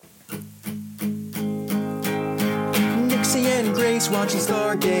and Grace watching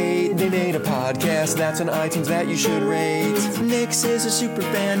Stargate. They made a podcast that's on iTunes that you should rate. Nix is a super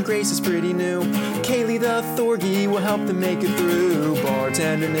fan, Grace is pretty new. Kaylee the Thorgy will help them make it through.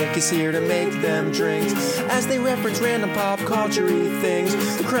 Bartender Nick is here to make them drinks as they reference random pop culture-y things.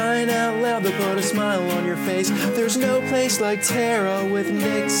 Crying out loud, they'll put a smile on your face. There's no place like Terra with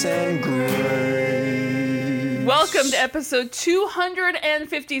Nix and Grace. Welcome to episode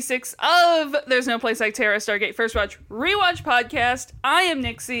 256 of There's No Place Like Terra Stargate First Watch Rewatch Podcast. I am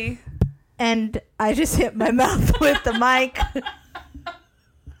Nixie. And I just hit my mouth with the mic.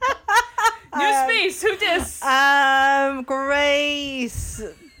 New space, who dis? Grace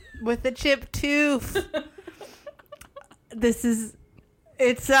with the chipped tooth.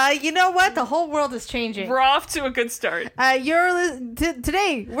 You know what? The whole world is changing. We're off to a good start.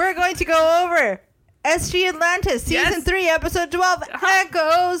 Today, we're going to go over SG Atlantis, Season 3, Episode 12,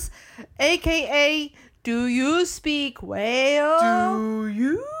 Echoes, a.k.a. Do You Speak Whale? Do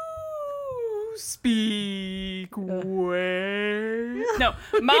you speak whale? No,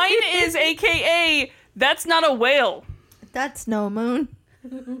 mine is a.k.a. That's not a whale. That's no moon.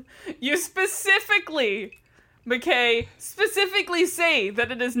 You specifically, McKay, say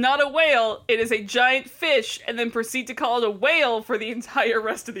that it is not a whale, it is a giant fish, and then proceed to call it a whale for the entire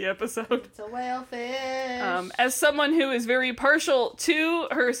rest of the episode. It's a whale fish. As someone who is very partial to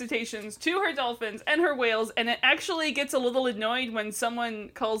her cetaceans, to her dolphins, and her whales, and it actually gets a little annoyed when someone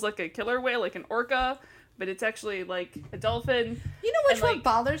calls like a killer whale, like an orca, but it's actually like a dolphin. You know which one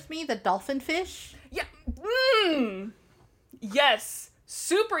bothers me? The dolphin fish? Yeah. Yes.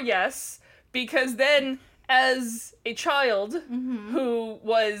 Super yes. Because then, as a child who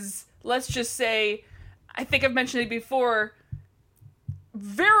was, let's just say, I think I've mentioned it before,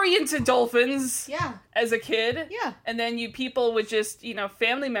 very into dolphins as a kid. Yeah. And then people would just,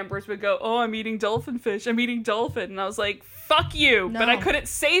 family members would go, oh, I'm eating dolphin fish. I'm eating dolphin. And I was like, fuck you. No. But I couldn't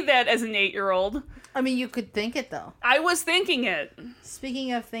say that as an 8-year-old. I mean, you could think it, though. I was thinking it.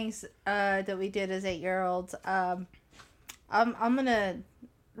 Speaking of things that we did as 8-year-olds, I'm going to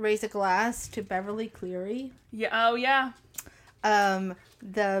raise a glass to Beverly Cleary. Yeah. Oh, yeah.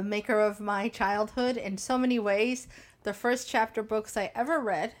 The maker of my childhood in so many ways. The first chapter books I ever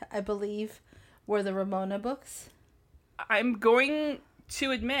read, I believe, were the Ramona books. I'm going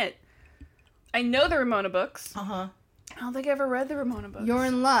to admit, I know the Ramona books. Uh-huh. I don't think I ever read the Ramona books. You're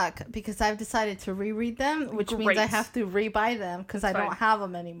in luck, because I've decided to reread them, which means I have to rebuy them, because I don't have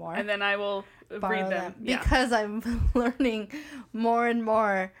them anymore. And then I will read them. Yeah. Because I'm learning more and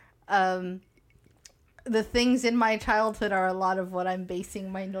more. The things in my childhood are a lot of what I'm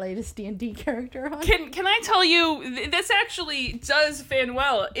basing my latest D&D character on. Can I tell you, this actually does fan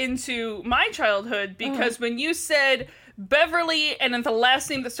well into my childhood, because when you said Beverly and then the last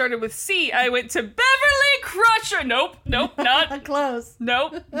name that started with C, I went to Beverly Crusher. Nope, not. Close.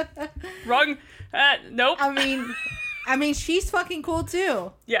 Nope. Wrong. Nope. I mean, she's fucking cool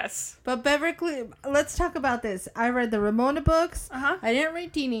too. Yes. But Beverly, let's talk about this. I read the Ramona books. I didn't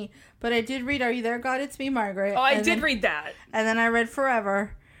read Teeny, but I did read Are You There, God? It's Me, Margaret. Oh, I did read that. And then I read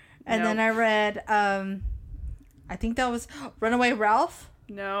Forever. And then I read, I think that was Runaway Ralph.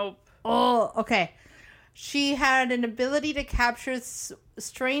 Nope. Oh, okay. She had an ability to capture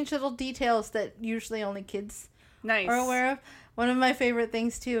strange little details that usually only kids are aware of. One of my favorite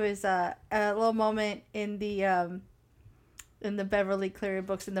things too is a little moment in the Beverly Cleary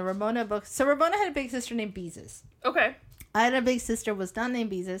books, in the Ramona books. So Ramona had a big sister named Beezus. Okay. I had a big sister, was not named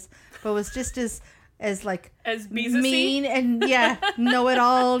Beezus, but was just as Beezus-y? mean and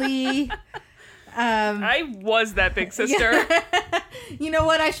know-it-all-y. I was that big sister. Yeah. You know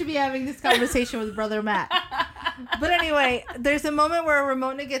what? I should be having this conversation with Brother Matt. But anyway, there's a moment where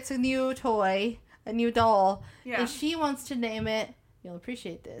Ramona gets a new toy, a new doll, and she wants to name it, you'll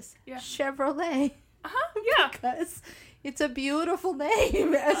appreciate this, Chevrolet. Yeah. Because it's a beautiful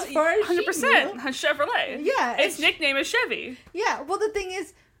name as far as 100% Chevrolet. Yeah. Its nickname is Chevy. Yeah. Well, the thing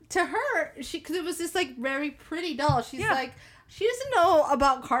is, to her, because it was this very pretty doll, she's like, she doesn't know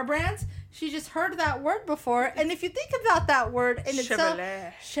about car brands. She just heard that word before. And if you think about that word in itself,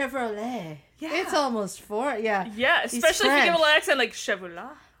 Chevrolet. Yeah. It's almost Yeah, especially if you give a little accent like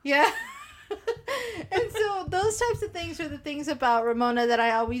Chevrolet. Yeah. And so those types of things are the things about Ramona that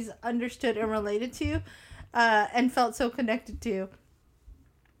I always understood and related to, and felt so connected to.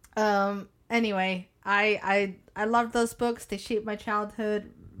 Anyway, I loved those books. They shaped my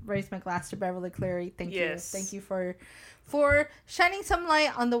childhood. Raised my glass to Beverly Cleary. Thank you. Thank you for shining some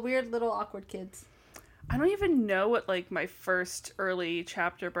light on the weird little awkward kids. I don't even know what my first early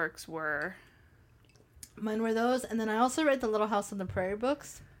chapter books were. Mine were those, and then I also read the Little House on the Prairie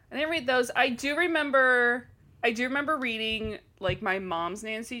books. I didn't read those. I do remember I do remember reading, like, my mom's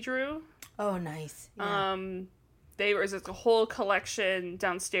Nancy Drew. Oh, nice. Yeah. There's a whole collection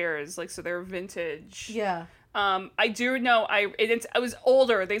downstairs, like, so they're vintage. Yeah. I do know, I was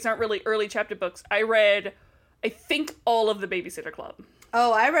older. These aren't really early chapter books. I read, I think, all of the Babysitter Club.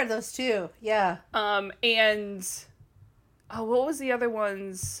 Oh, I read those too. Yeah. And, what was the other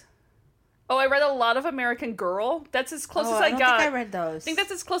ones? Oh, I read a lot of American Girl. That's as close as I got. I think I read those. I think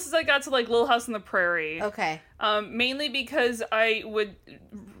that's as close as I got to, like, Little House on the Prairie. Okay. Mainly because I would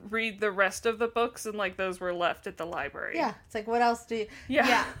read the rest of the books, and, like, those were left at the library. Yeah. It's like, what else do you...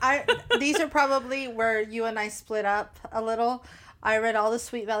 Yeah. These are probably where you and I split up a little. I read all the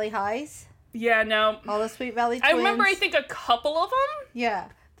Sweet Valley Highs. Yeah, no. All the Sweet Valley Twins. I remember, I think, a couple of them. Yeah.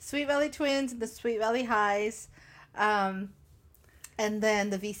 The Sweet Valley Twins and the Sweet Valley Highs. And then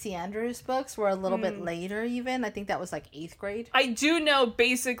the V.C. Andrews books were a little bit later, even. I think that was like 8th grade. I do know,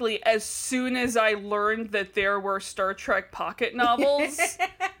 basically, as soon as I learned that there were Star Trek pocket novels,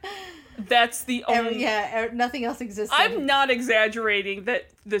 that's the only... nothing else existed. I'm not exaggerating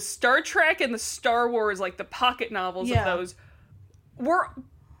that the Star Trek and the Star Wars, like the pocket novels of those, were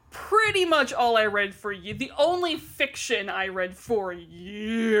pretty much all I read for you. The only fiction I read for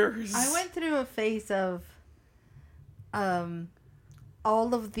years. I went through a phase of...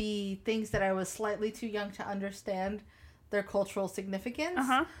 all of the things that I was slightly too young to understand their cultural significance.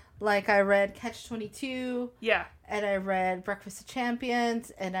 Like, I read Catch-22. Yeah. And I read Breakfast of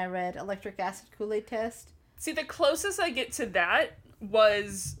Champions. And I read Electric Acid Kool-Aid Test. See, the closest I get to that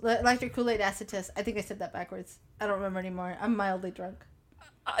was... Electric Kool-Aid Acid Test. I think I said that backwards. I don't remember anymore. I'm mildly drunk.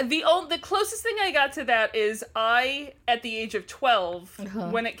 The closest thing I got to that is I, at the age of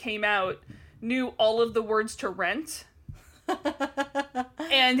 12, when it came out, knew all of the words to Rent.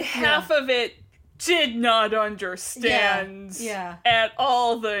 And half of it did not understand at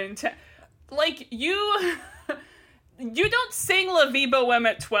all the intent. Like, you don't sing La Vie Boheme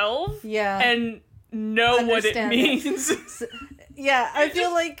at 12 and know what it means. I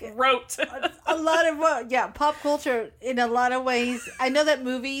feel like wrote a lot of pop culture in a lot of ways. I know that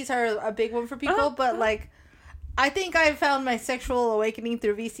movies are a big one for people, but like, I think I found my sexual awakening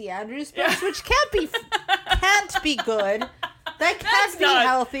through V.C. Andrews books, which can't be good. That can't be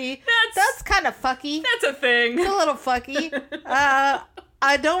healthy. That's kind of fucky. That's a thing. It's a little fucky.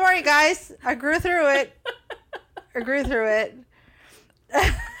 Don't worry, guys. I grew through it.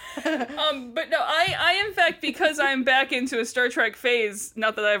 But no, I in fact, because I'm back into a Star Trek phase,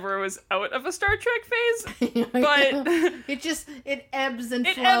 not that I ever was out of a Star Trek phase, but it ebbs and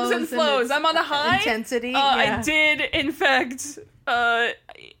flows. It ebbs and flows. I'm on a high intensity. I did, in fact,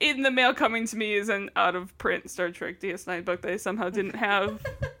 in the mail coming to me is an out of print Star Trek DS9 book that I somehow didn't have.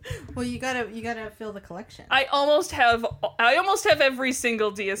 Well, you gotta fill the collection. I almost have every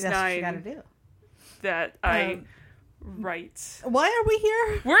single DS9. That's what you gotta do. That I write. Why are we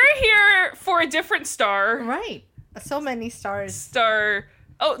here? We're here for a different star. Right. So many stars.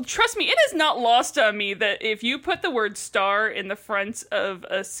 Oh, trust me, it is not lost on me that if you put the word star in the front of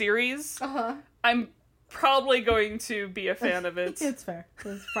a series, I'm probably going to be a fan of it. It's fair.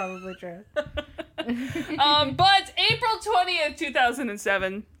 It's probably true. But April 20th,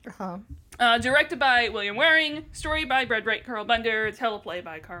 2007. Directed by William Waring. Story by Brad Wright, Carl Bender. Teleplay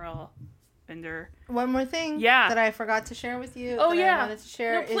by Carl Bender. One more thing that I forgot to share with you. I wanted to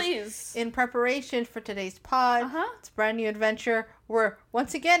share is in preparation for today's pod. It's a brand new adventure. We're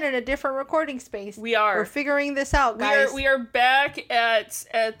once again in a different recording space. We are. We're figuring this out, guys. We are back at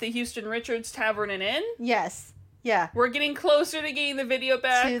the Houston Richards Tavern and Inn. Yes. Yeah. We're getting closer to getting the video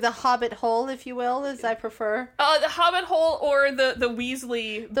back. To the Hobbit Hole, if you will, as I prefer. The Hobbit Hole or the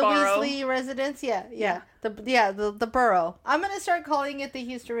Weasley Burrow. The Weasley residence, yeah. The Burrow. I'm going to start calling it the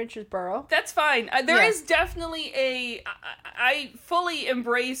Houston Richards Burrow. That's fine. There is definitely I fully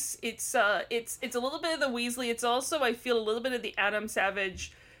embrace it's a little bit of the Weasley. It's also, I feel, a little bit of the Adam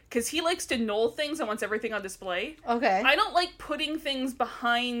Savage, because he likes to knoll things and wants everything on display. Okay. I don't like putting things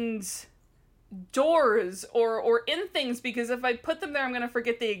behind doors or in things, because if I put them there, I'm going to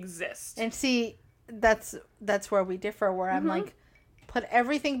forget they exist. And see, that's where we differ, where I'm like, put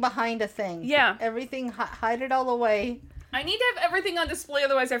everything behind a thing. Yeah. Put everything, hide it all away. I need to have everything on display,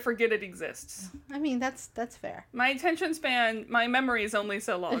 otherwise I forget it exists. I mean, that's fair. My attention span, my memory is only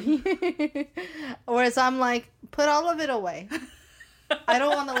so long. Whereas I'm like, put all of it away. I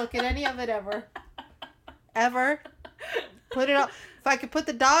don't want to look at any of it ever. Ever. Put it all. If I could put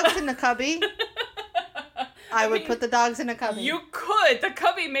the dogs in the cubby, I would put the dogs in a cubby. You could. The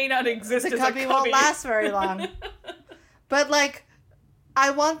cubby may not exist as a cubby. The cubby won't last very long. But, like, I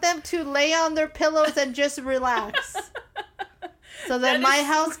want them to lay on their pillows and just relax. So that my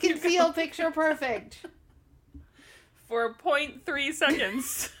house can feel picture perfect. for 0.3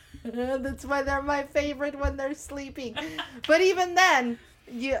 seconds. That's why they're my favorite when they're sleeping. But even then,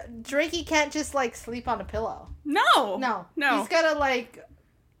 Drakey can't just, like, sleep on a pillow. No. He's gotta, like,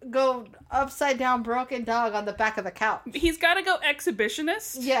 go upside down broken dog on the back of the couch. He's gotta go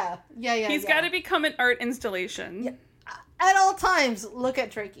exhibitionist. Yeah. He's gotta become an art installation. Yeah. At all times, look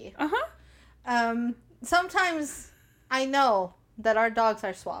at Drakey. Uh-huh. Sometimes I know that our dogs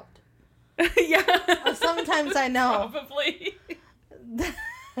are swapped. Yeah. Sometimes I know. Probably.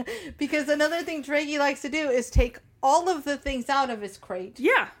 Because another thing Drakey likes to do is take all of the things out of his crate.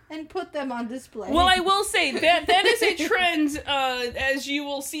 Yeah. And put them on display. Well, I will say that is a trend, as you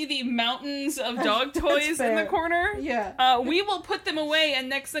will see the mountains of dog toys in the corner. Yeah. We will put them away, and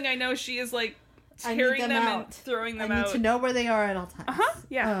next thing I know, she is, like, tearing them and throwing them out. I need to know where they are at all times. Uh-huh,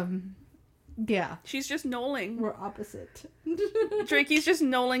 yeah. Yeah. She's just knolling. We're opposite. Drakey's just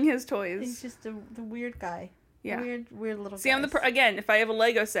knolling his toys. He's just the weird guy. Yeah. Weird little See, guys. I'm again, if I have a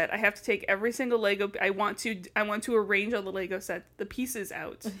Lego set, I have to take every single Lego. I want to arrange all the Lego set, the pieces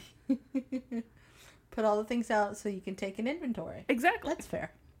out. Put all the things out so you can take an inventory. Exactly. That's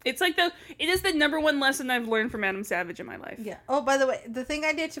fair. It is the number one lesson I've learned from Adam Savage in my life. Yeah. Oh, by the way, the thing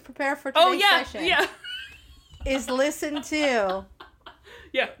I did to prepare for today's session is listen to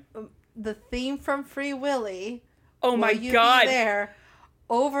the theme from Free Willy. Oh my God. Be there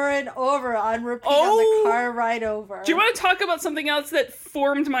over and over on repeat on the car ride over. Do you want to talk about something else that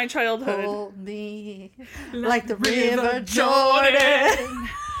formed my childhood? Hold me like the River Jordan.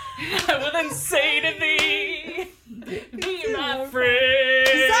 I will then say to thee, be my friend.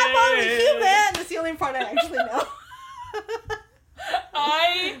 Stop only human. That's the only part I actually know.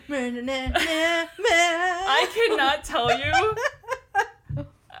 I cannot tell you.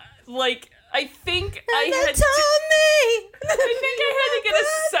 Like, I think I had to get a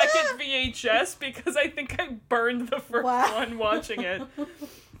second VHS because I think I burned the first one watching it.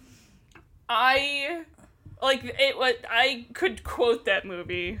 I could quote that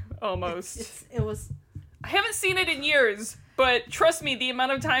movie almost. I haven't seen it in years, but trust me, the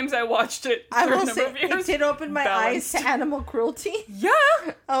amount of times I watched it during the movie, it did open my eyes to animal cruelty. Yeah.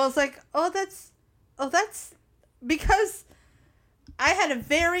 I was like, that's because I had a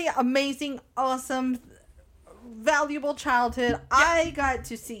very amazing, awesome, valuable childhood. Yeah. I got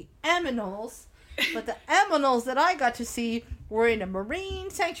to see aminals, but the aminals that I got to see were in a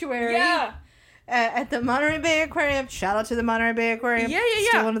marine sanctuary. Yeah. At the Monterey Bay Aquarium. Shout out to the Monterey Bay Aquarium. Yeah.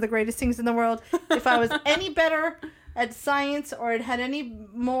 Still one of the greatest things in the world. If I was any better at science or had any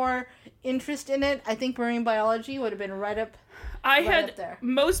more interest in it, I think marine biology would have been right up there.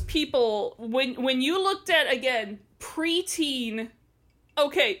 Most people, when you looked at, again, pre-teen,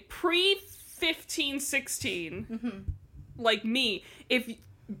 pre-15, 16, like me, if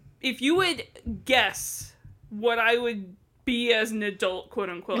you would guess what I would be as an adult, quote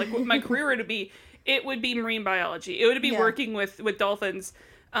unquote, like what my career would be, it would be marine biology. It would be working with dolphins.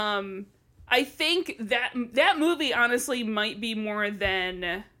 I think that movie honestly might be more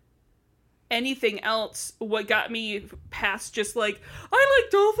than anything else what got me past just like, I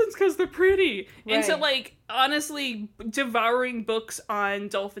like dolphins because they're pretty, into like honestly devouring books on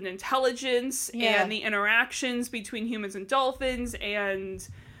dolphin intelligence and the interactions between humans and dolphins, and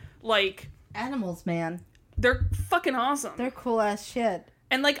like animals, man. They're fucking awesome. They're cool ass shit.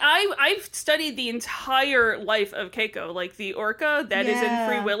 And like I've studied the entire life of Keiko, like the orca that is in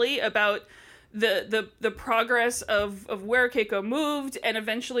Free Willy, about the progress of where Keiko moved and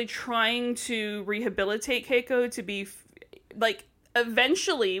eventually trying to rehabilitate Keiko to be like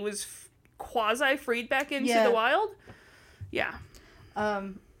eventually was quasi freed back into the wild. Yeah.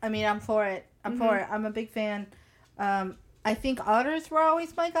 I mean, I'm for it. I'm for it. I'm a big fan. I think otters were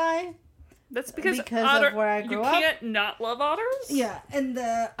always my guy. That's because of where I grew up. You can't not love otters. Yeah, and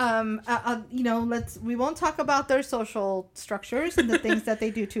we won't talk about their social structures and the things that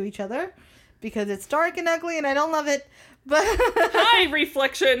they do to each other, because it's dark and ugly, and I don't love it. But high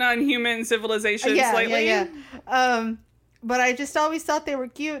reflection on human civilization, slightly. Yeah. But I just always thought they were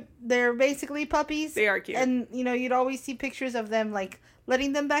cute. They're basically puppies. They are cute, and you'd always see pictures of them like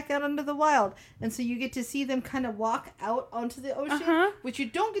letting them back out into the wild. And so you get to see them kind of walk out onto the ocean, which you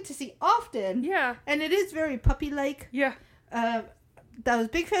don't get to see often. Yeah. And it is very puppy-like. Yeah. That was a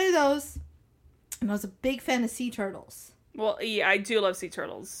big fan of those. And I was a big fan of sea turtles. Well, yeah, I do love sea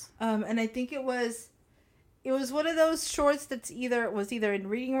turtles. And I think it was one of those shorts that's either in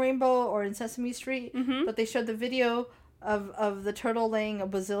Reading Rainbow or in Sesame Street. Mm-hmm. But they showed the video of the turtle laying a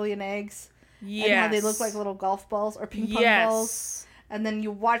bazillion eggs. Yes. And how they look like little golf balls or ping pong balls. And then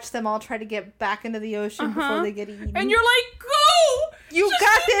you watch them all try to get back into the ocean before they get eaten. And you're like, go! You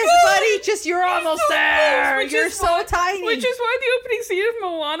got this, buddy! just, you're almost there. You're so tiny. Which is why the opening scene of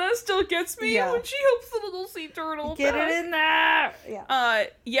Moana still gets me when she helps the little sea turtle. Get it in there.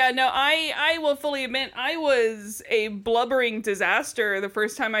 I will fully admit I was a blubbering disaster the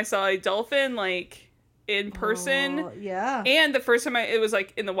first time I saw a dolphin, like, in person. And the first time it was,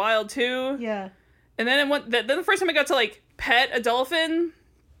 like, in the wild, too. Yeah. And then the first time I got to, like, pet a dolphin.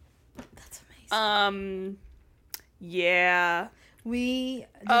 That's amazing. Yeah. We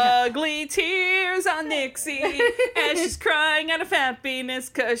ugly tears on Nixie as she's crying out of happiness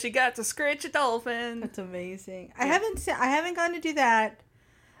because she got to scratch a dolphin. That's amazing. Yeah. I haven't gotten to do that.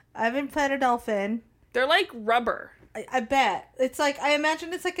 I haven't pet a dolphin. They're like rubber. I bet. It's like, I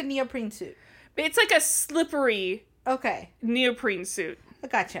imagine it's like a neoprene suit. It's like a slippery neoprene suit.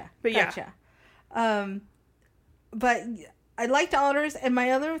 Gotcha. But gotcha. But I liked otters, and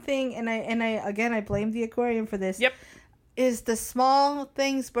my other thing, and I blame the aquarium for this. Yep. Is the small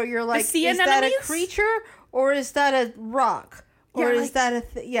things where you're like, is that a creature or is that a rock or is that a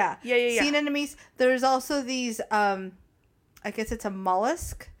sea anemones? There's also these I guess it's a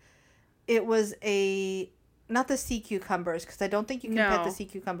mollusk. It was not the sea cucumbers, because I don't think you can pet the sea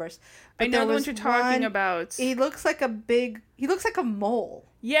cucumbers. But I know the ones you're talking about. He looks like a mole.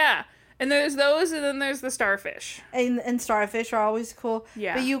 Yeah. And there's those, and then there's the starfish. And starfish are always cool.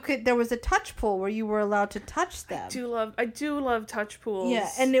 Yeah. But there was a touch pool where you were allowed to touch them. I do love touch pools. Yeah,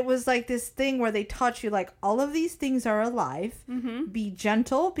 and it was like this thing where they taught you, like, all of these things are alive. Mm-hmm. Be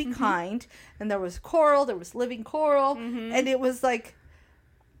gentle, be kind. And there was coral, there was living coral. Mm-hmm. And it was like,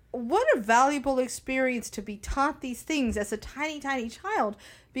 what a valuable experience to be taught these things as a tiny, tiny child.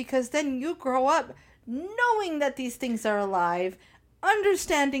 Because then you grow up knowing that these things are alive,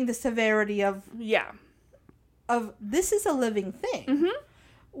 understanding the severity of this is a living thing,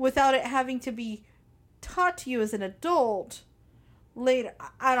 without it having to be taught to you as an adult later.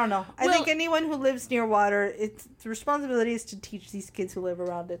 I don't know. I think anyone who lives near water, the responsibility is to teach these kids who live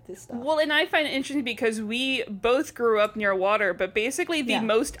around it this stuff. Well, and I find it interesting because we both grew up near water, but basically the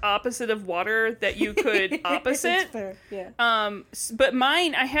most opposite of water that you could opposite. Fair. Yeah. But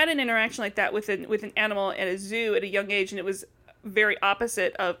mine, I had an interaction like that with an animal at a zoo at a young age, and it was very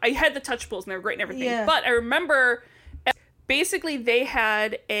opposite of, I had the touch pools and they were great and everything, but I remember basically they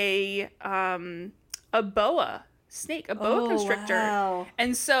had a boa snake, a boa constrictor. Wow.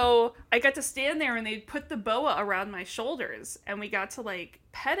 And so I got to stand there and they'd put the boa around my shoulders and we got to, like,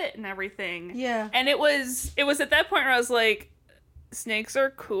 pet it and everything. Yeah. And it was at that point where I was like, snakes are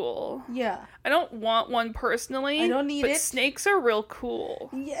cool. Yeah. I don't want one personally. I don't need it. But snakes are real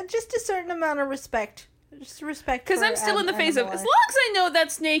cool. Yeah, just a certain amount of respect. Just respect. Because I'm still in the phase of, as long as I know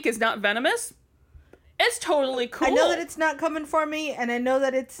that snake is not venomous, it's totally cool. I know that it's not coming for me, and I know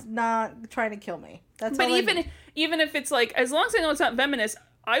that it's not trying to kill me. That's all. But even if it's like, as long as I know it's not venomous,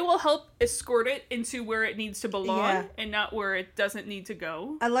 I will help escort it into where it needs to belong and not where it doesn't need to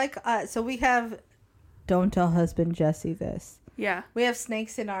go. I like, so we have, don't tell husband Jesse this. Yeah. We have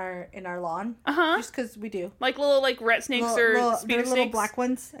snakes in our lawn. Uh-huh. Just because we do. Like little, like, rat snakes or speeder snakes. Little black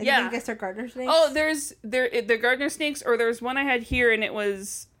ones. I guess they're gardener snakes. Oh, they're gardener snakes, or there's one I had here and it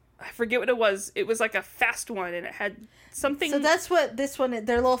was, I forget what it was. It was like a fast one and it had something. So that's what this one is.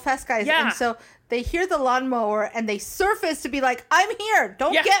 They're little fast guys. Yeah. And so they hear the lawnmower and they surface to be like, I'm here.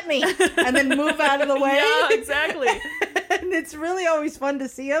 Don't get me. And then move out of the way. Yeah, exactly. And it's really always fun to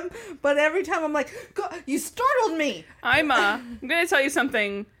see them. But every time I'm like, God, you startled me. I'm going to tell you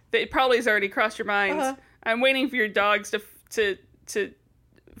something that probably has already crossed your mind. Uh-huh. I'm waiting for your dogs to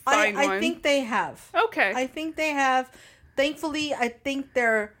find one. I think they have. Okay. I think they have. Thankfully, I think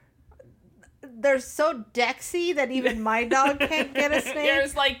they're so dexy that even my dog can't get a snake. Yeah,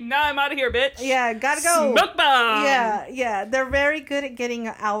 it's like, nah, I'm out of here, bitch. Yeah, gotta go. Smoke bomb. Yeah. They're very good at getting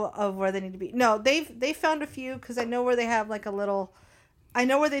out of where they need to be. No, they found a few because I know where they have like a little. I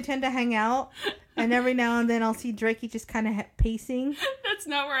know where they tend to hang out, and every now and then I'll see Drakey just kind of pacing. That's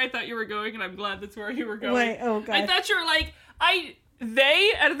not where I thought you were going, and I'm glad that's where you were going. Wait, oh god. I thought you were like, I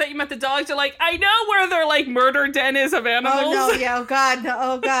thought you meant the dogs are like, I know where their, like, murder den is of animals. Oh no, yeah, oh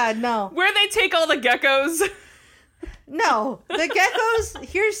god, no. Where they take all the geckos. No, the geckos,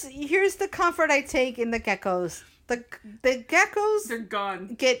 here's the comfort I take in the geckos. The geckos, they're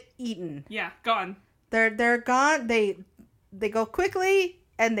gone. Get eaten. Yeah, gone. They're gone. They go quickly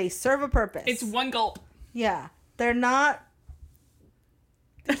and they serve a purpose. It's one gulp. Yeah. They're not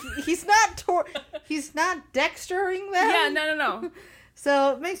he's not dextering them. Yeah, no.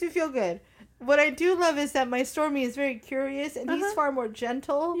 So it makes me feel good. What I do love is that my Stormy is very curious and he's far more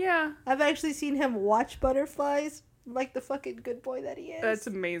gentle. Yeah. I've actually seen him watch butterflies like the fucking good boy that he is. That's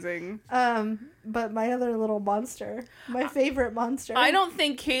amazing. But my other little monster, my favorite monster. I don't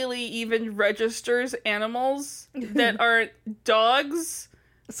think Kaylee even registers animals that aren't dogs,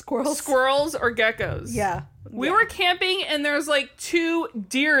 squirrels, or geckos. Yeah. We were camping and there's like 2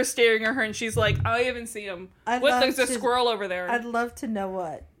 deer staring at her and she's like, I haven't seen them. There's a squirrel over there. I'd love to know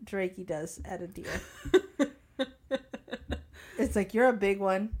what Drakey does at a deer. It's like, you're a big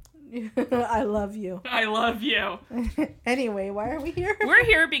one. I love you. I love you. Anyway, why are we here? We're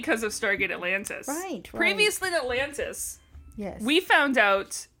here because of Stargate Atlantis. Right. Previously in Atlantis, yes, we found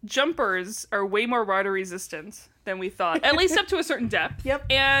out jumpers are way more water resistant than we thought, at least up to a certain depth. Yep.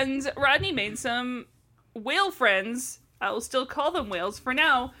 And Rodney made some whale friends. I will still call them whales for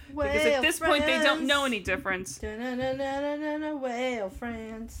now, because at this point they don't know any difference. Whale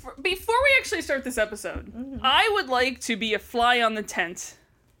friends. Before we actually start this episode, I would like to be a fly on the tent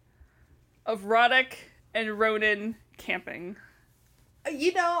of Roddick and Ronan camping.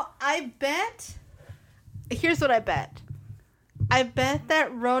 You know, I bet... Here's what I bet. I bet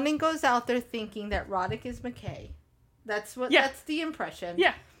that Ronan goes out there thinking that Roddick is McKay. That's the impression.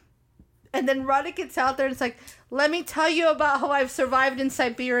 Yeah. And then Roddick gets out there and it's like, let me tell you about how I've survived in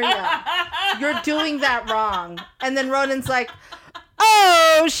Siberia. You're doing that wrong. And then Ronan's like,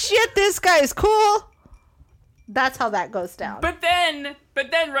 oh, shit, this guy's cool. That's how that goes down. But then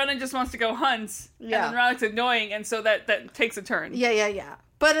Ronan just wants to go hunt. Yeah. And then Roddick's annoying, and so that takes a turn. Yeah.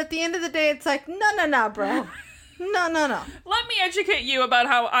 But at the end of the day, it's like, no, bro. No. Let me educate you about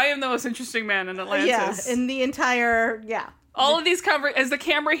how I am the most interesting man in Atlantis. Yeah, in the entire, All of these is the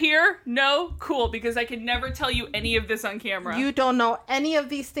camera here? No? Cool, because I can never tell you any of this on camera. You don't know any of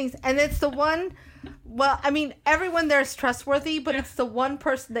these things. And it's the one, well, I mean, everyone there is trustworthy, but it's the one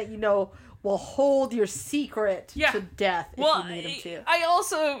person that you know will hold your secret to death if you need him to. I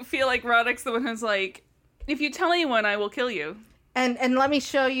also feel like Roddick's the one who's like, if you tell anyone, I will kill you. And let me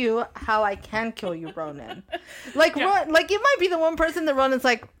show you how I can kill you, Ronan. Like, it might be the one person that Ronan's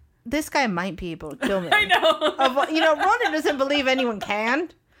like, this guy might be able to kill me. I know. Ronan doesn't believe anyone can.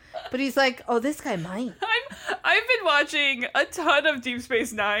 But he's like, oh, this guy might. I've been watching a ton of Deep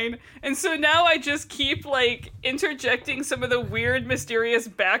Space Nine, and so now I just keep, like, interjecting some of the weird, mysterious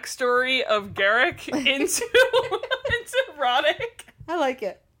backstory of Garak into Roddick. I like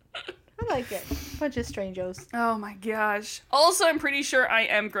it. Bunch of strangos. Oh my gosh. Also, I'm pretty sure I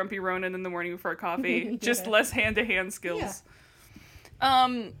am Grumpy Ronan in the morning before coffee. Just less hand-to-hand skills.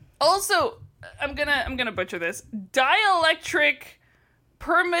 Yeah. Also, I'm gonna butcher this. Dielectric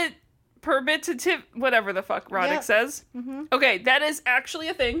permitative, whatever the fuck Roddick says. Mm-hmm. Okay, that is actually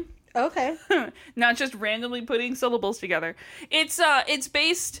a thing. Okay. Not just randomly putting syllables together. It's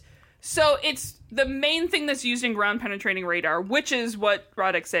based, so it's the main thing that's used in ground penetrating radar, which is what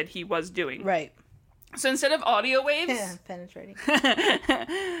Roddick said he was doing. Right. So instead of audio waves, penetrating.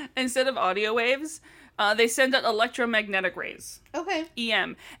 Instead of audio waves, they send out electromagnetic rays. Okay.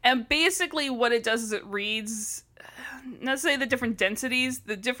 EM. And basically what it does is it reads, not to say the different densities,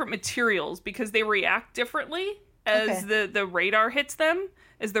 the different materials, because they react differently as the radar hits them,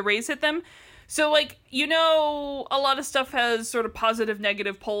 as the rays hit them. So, like, a lot of stuff has sort of positive,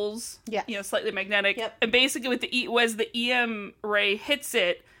 negative poles. Yeah. Slightly magnetic. Yep. And basically with as the EM ray hits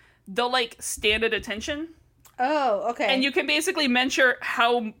it, they'll, like, stand at attention. Oh, okay. And you can basically measure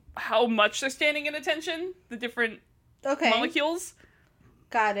how much they're standing at attention, the different molecules.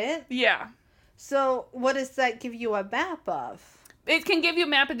 Got it. Yeah. So, what does that give you a map of? It can give you a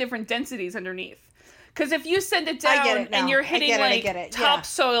map of different densities underneath. Because if you send it down and you're hitting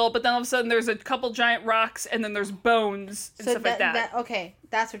topsoil, but then all of a sudden there's a couple giant rocks and then there's bones and stuff like that. Okay,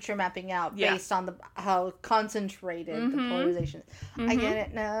 that's what you're mapping out based on how concentrated the polarization is. Mm-hmm. I get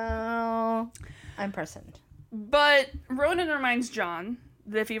it now. I'm present. But Ronan reminds John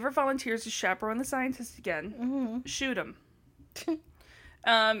that if he ever volunteers to chaperone the scientist again, shoot him.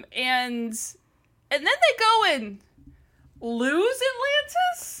 And then they go and lose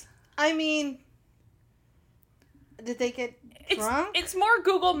Atlantis? I mean, did they get drunk? It's more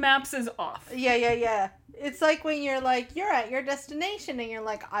Google Maps is off. Yeah. It's like when you're like, you're at your destination and you're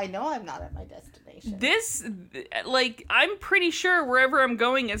like, I know I'm not at my destination. This, like, I'm pretty sure wherever I'm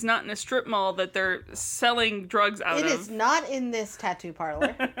going is not in a strip mall that they're selling drugs out of. It is not in this tattoo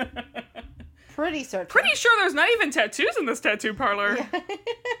parlor. Pretty certain. Pretty sure there's not even tattoos in this tattoo parlor. Yeah.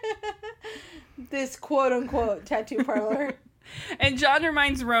 This quote-unquote tattoo parlor. And John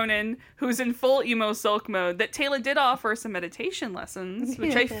reminds Ronan, who's in full emo sulk mode, that Taylor did offer some meditation lessons,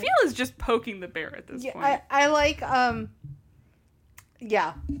 which I feel is just poking the bear at this point. I like,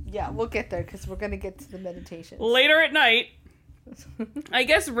 yeah, we'll get there, because we're going to get to the meditation. Later at night, I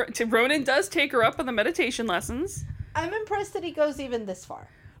guess Ronan does take her up on the meditation lessons. I'm impressed that he goes even this far.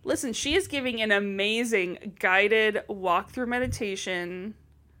 Listen, she is giving an amazing guided walkthrough meditation.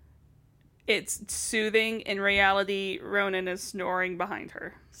 It's soothing. In reality, Ronan is snoring behind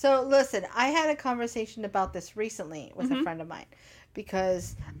her. So, listen, I had a conversation about this recently with a friend of mine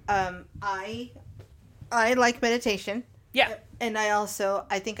because I like meditation. Yeah. And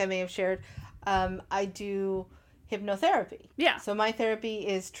I think I may have shared, I do hypnotherapy. Yeah. So my therapy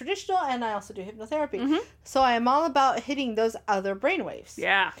is traditional and I also do hypnotherapy. So I am all about hitting those other brainwaves.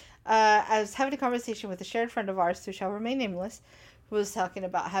 Yeah. I was having a conversation with a shared friend of ours who shall remain nameless, who was talking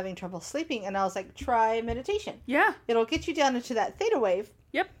about having trouble sleeping, and I was like, try meditation. Yeah. It'll get you down into that theta wave.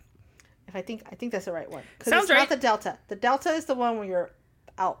 Yep. If I think that's the right one. Sounds it's right. Not the delta. The delta is the one where you're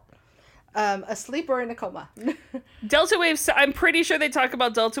out. Asleep or in a coma. Delta waves, I'm pretty sure they talk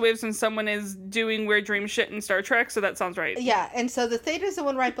about delta waves when someone is doing weird dream shit in Star Trek, so that sounds right. Yeah, and so the theta is the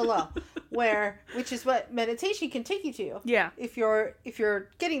one right below, which is what meditation can take you to. Yeah. If you're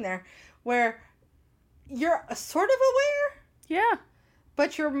getting there, where you're sort of aware. Yeah.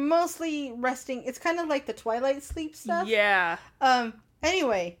 But you're mostly resting. It's kind of like the twilight sleep stuff. Yeah.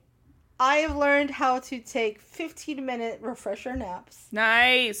 Anyway, I have learned how to take 15-minute refresher naps.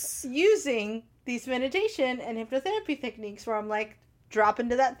 Nice. Using these meditation and hypnotherapy techniques where I'm like, drop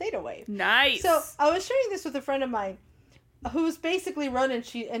into that theta wave. Nice. So I was sharing this with a friend of mine who's basically running.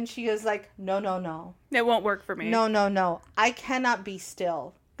 She was like, no. It won't work for me. No. I cannot be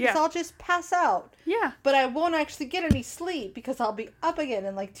still. Because I'll just pass out. Yeah. But I won't actually get any sleep because I'll be up again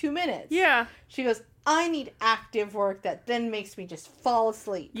in like 2 minutes. Yeah. She goes, I need active work that then makes me just fall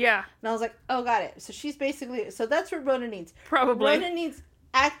asleep. Yeah. And I was like, oh, got it. So she's basically, so that's what Rona needs. Probably. Rona needs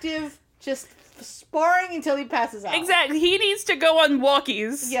active, just sparring until he passes out. Exactly. He needs to go on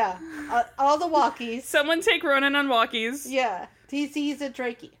walkies. Yeah. All the walkies. Someone take Ronan on walkies. Yeah. He's a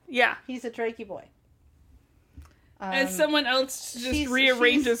Drakey. Yeah. He's a Drakey boy. And someone else just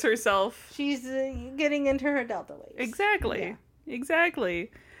rearranges herself. She's getting into her delta waves. Exactly. Yeah. Exactly.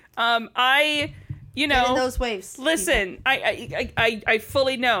 Get in those waves. Listen, I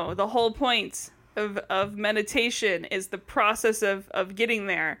fully know the whole point of meditation is the process of getting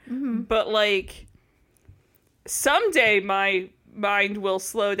there. Mm-hmm. But like someday my mind will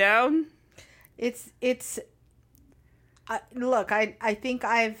slow down. Look, I think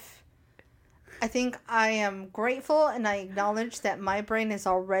I am grateful and I acknowledge that my brain is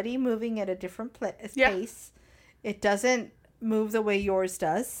already moving at a different pace. It doesn't move the way yours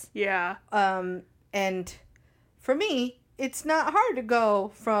does. Yeah. And for me, it's not hard to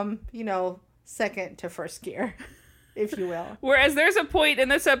go from, second to first gear, if you will. Whereas there's a point in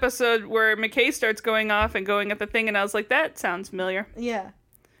this episode where McKay starts going off and going at the thing, and I was like, that sounds familiar. Yeah.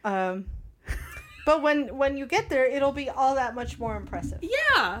 But when you get there, it'll be all that much more impressive.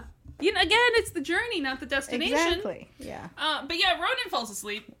 Yeah. Again, it's the journey, not the destination. Exactly. Yeah. But yeah, Ronan falls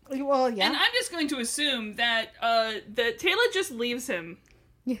asleep. Well, yeah. And I'm just going to assume that Tayla just leaves him.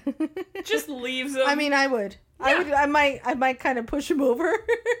 Just leaves him. I mean, I would. Yeah. I might kind of push him over. No,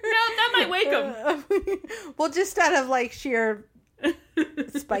 that might wake him. Well, just out of like sheer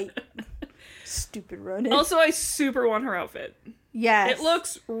spite. Stupid Ronan. Also, I super want her outfit. Yes. It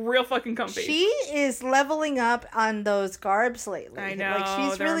looks real fucking comfy. She is leveling up on those garbs lately. I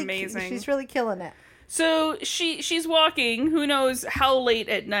know, they're amazing. She's really killing it. So she's walking. Who knows how late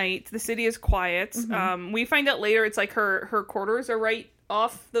at night? The city is quiet. Mm-hmm. We find out later it's like her quarters are right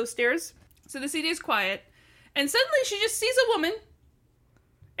off those stairs. So the city is quiet. And suddenly she just sees a woman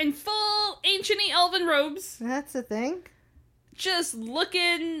in full ancient-y elven robes. That's the thing. Just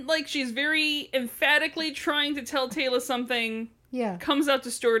looking like she's very emphatically trying to tell Tayla something. Yeah. Comes out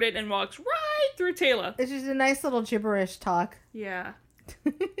distorted and walks right through Tayla. It's just a nice little gibberish talk. Yeah.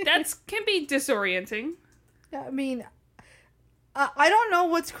 That can be disorienting. I mean, I don't know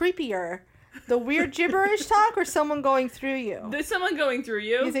what's creepier. The weird gibberish talk or someone going through you? There's someone going through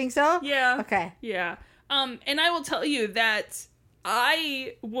you. You think so? Yeah. Okay. Yeah. And I will tell you that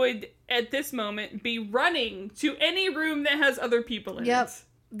I would, at this moment, be running to any room that has other people in it. Yep.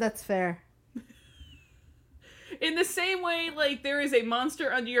 That's fair. In the same way, like, there is a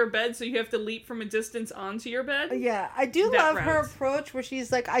monster under your bed, so you have to leap from a distance onto your bed. Yeah, I do love her approach where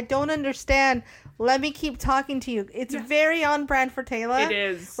she's like, I don't understand. Let me keep talking to you. It's very on brand for Tayla. It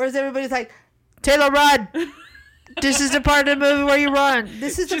is. Whereas everybody's like, Tayla, run! This is the part of the movie where you run.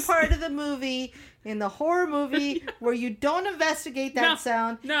 This is the part of the movie, in the horror movie, where you don't investigate that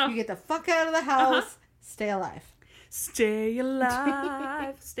sound. No. You get the fuck out of the house. Stay alive. Stay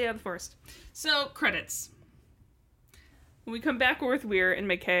alive. Stay on the forest. So, credits. When we come back, we're with Weir and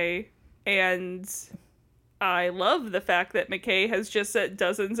McKay, and I love the fact that McKay has just sent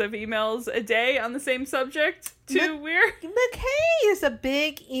dozens of emails a day on the same subject to Weir. McKay is a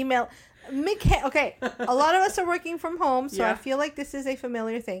big email. McKay, okay, a lot of us are working from home, so I feel like this is a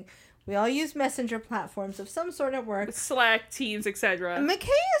familiar thing. We all use messenger platforms of some sort at work. Slack, Teams, etc. McKay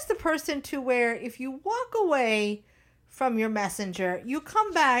is the person to where if you walk away from your messenger, you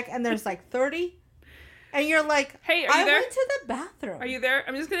come back and there's like 30. And you're like, hey, are you there? I went to the bathroom. Are you there?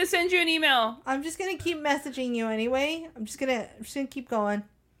 I'm just going to send you an email. I'm just going to keep messaging you anyway. I'm just going to keep going.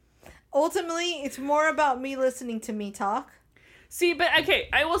 Ultimately, it's more about me listening to me talk. See, but okay,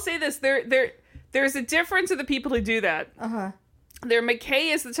 I will say this. There's a difference of the people who do that. Uh-huh.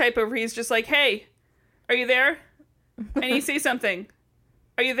 McKay is the type of where he's just like, hey, are you there? And he say something.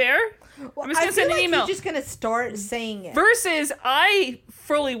 Are you there? Well, I'm just going to send an email. You're just going to start saying it. Versus I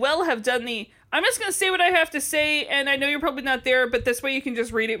fully well have done I'm just going to say what I have to say, and I know you're probably not there, but this way you can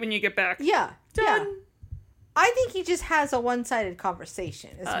just read it when you get back. Yeah. Done. Yeah. I think he just has a one-sided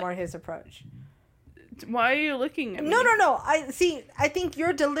conversation is more his approach. Why are you looking at me? No. I think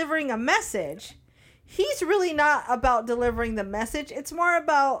you're delivering a message. He's really not about delivering the message. It's more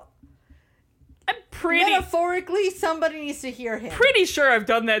about metaphorically, somebody needs to hear him. Pretty sure I've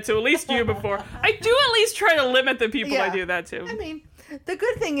done that to at least you before. I do at least try to limit the people I do that to. I mean, the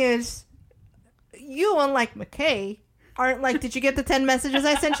good thing is, you, unlike McKay, aren't like, did you get the 10 messages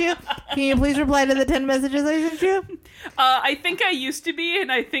I sent you? Can you please reply to the 10 messages I sent you? I think I used to be,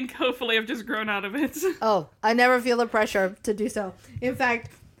 and I think hopefully I've just grown out of it. Oh, I never feel the pressure to do so. In fact,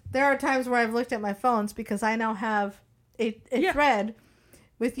 there are times where I've looked at my phones because I now have a thread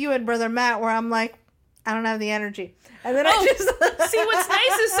with you and Brother Matt where I'm like, I don't have the energy. And then I just... See, what's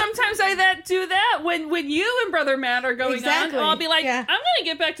nice is sometimes I do that when you and Brother Matt are going on. I'll be like, I'm going to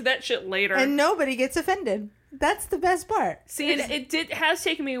get back to that shit later. And nobody gets offended. That's the best part. See, it has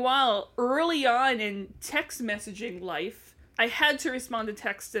taken me a while. Early on in text messaging life, I had to respond to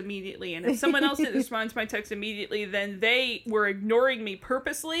text immediately. And if someone else didn't respond to my text immediately, then they were ignoring me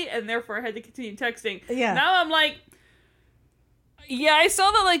purposely, and therefore I had to continue texting. Yeah. Now I'm like... Yeah, I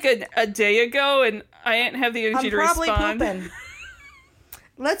saw that like a day ago, and I didn't have the energy to respond. I'm probably pooping.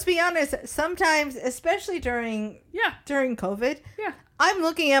 Let's be honest. Sometimes, especially during COVID, yeah, I'm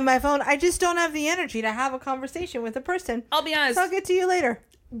looking at my phone. I just don't have the energy to have a conversation with a person. I'll be honest. So I'll get to you later.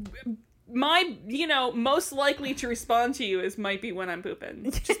 My, most likely to respond to you might be when I'm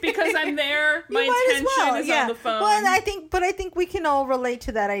pooping. Just because I'm there, my attention is on the phone. Well, I think we can all relate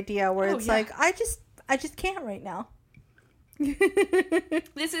to that idea where it's like I just can't right now.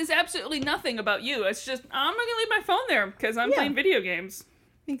 This is absolutely nothing about you. It's just, I'm going to leave my phone there because I'm playing video games.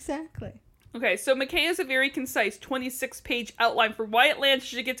 Exactly. Okay, so McKay has a very concise 26-page outline for why Atlanta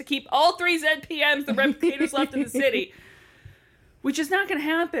should get to keep all 3 ZPMs, the replicators left in the city. Which is not going to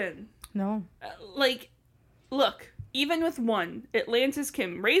happen. No. Look, even with 1, Atlantis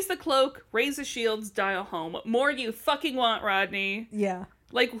can raise the cloak, raise the shields, dial home. What more do you fucking want, Rodney? Yeah.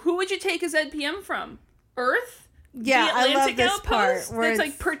 Who would you take a ZPM from? Earth? Yeah, the Atlantic I love this outpost part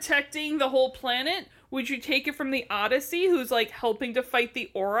that's protecting the whole planet. Would you take it from the Odyssey, who's helping to fight the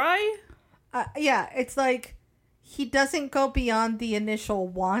Ori? Yeah, it's like he doesn't go beyond the initial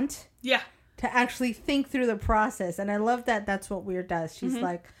want. Yeah, to actually think through the process, and I love that. That's what Weir does. She's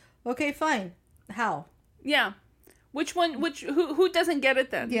like, okay, fine, how? Yeah, who doesn't get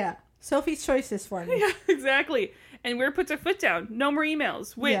it then? Yeah, Sophie's choices for me. Yeah, exactly. And Weir puts her foot down. No more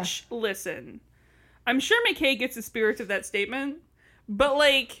emails. Which listen. I'm sure McKay gets the spirit of that statement, but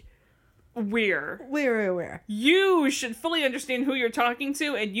Weir. You should fully understand who you're talking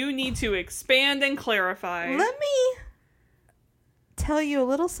to, and you need to expand and clarify. Let me tell you a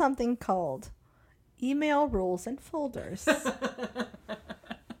little something called email rules and folders.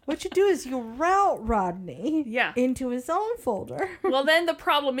 What you do is you route Rodney into his own folder. Well, then the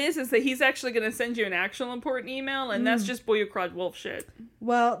problem is that he's actually going to send you an actual important email, and that's just Boyukrod Wolf shit.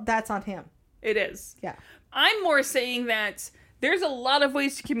 Well, that's on him. It is. Yeah. I'm more saying that there's a lot of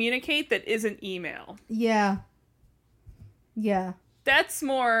ways to communicate that isn't email. Yeah. Yeah. That's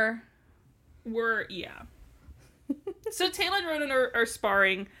more... So Taylor and Ronan are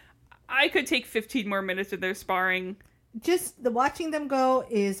sparring. I could take 15 more minutes of their sparring. Just watching them go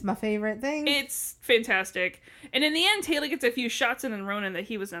is my favorite thing. It's fantastic. And in the end, Taylor gets a few shots in on Ronan that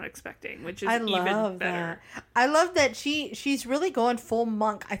he was not expecting, which is even better. I love that she's really going full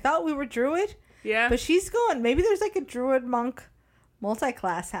monk. I thought we were druid. Yeah. But she's going, maybe there's a druid monk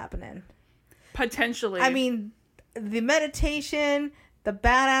multi-class happening. Potentially. I mean, the meditation, the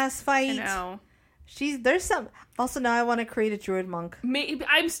badass fight. I know. There's some. Also, now I want to create a druid monk. Maybe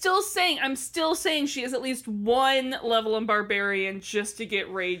I'm still saying she is at least one level in barbarian just to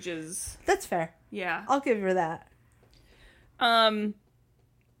get rages. That's fair. Yeah, I'll give her that.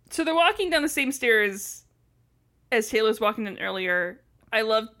 So they're walking down the same stairs as Taylor's walking in earlier. I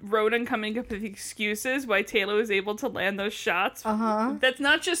love Ronan coming up with excuses why Taylor was able to land those shots. That's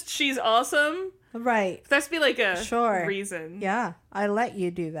not just she's awesome. Right. That's be like a reason. Yeah, I let you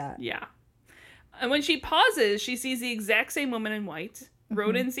do that. Yeah. And when she pauses, she sees the exact same woman in white.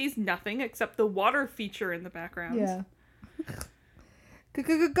 Ronan sees nothing except the water feature in the background. Yeah.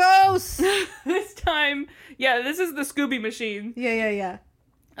 Ghost! This time, this is the Scooby machine. Yeah.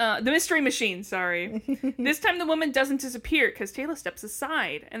 The mystery machine, sorry. This time the woman doesn't disappear because Taylor steps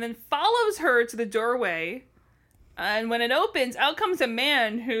aside and then follows her to the doorway. And when it opens, out comes a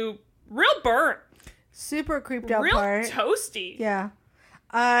man who, real burnt. Super creeped out real part. Toasty. Yeah.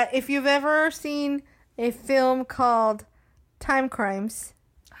 If you've ever seen a film called Time Crimes,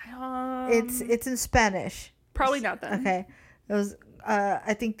 it's in Spanish. Probably not then. Okay. It was,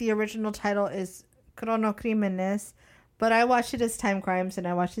 I think the original title is Cronocrímenes, but I watched it as Time Crimes and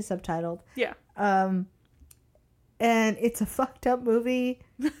I watched it subtitled. Yeah. And it's a fucked up movie.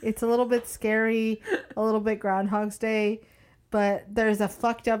 It's a little bit scary, a little bit Groundhog's Day, but there's a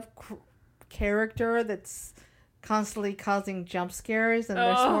fucked up character that's constantly causing jump scares, and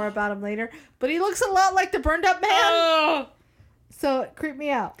there's more about him later. But he looks a lot like the burned up man. So it creeped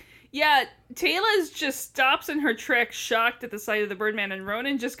me out. Yeah, Taylor just stops in her trek, shocked at the sight of the Birdman, and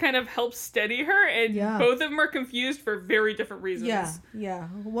Ronan just kind of helps steady her, and both of them are confused for very different reasons. Yeah.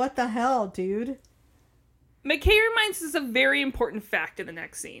 What the hell, dude? McKay reminds us of a very important fact in the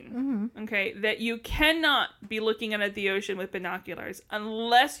next scene. Okay, that you cannot be looking out at the ocean with binoculars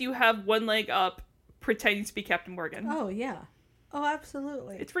unless you have one leg up pretending to be Captain Morgan. Oh, yeah. Oh,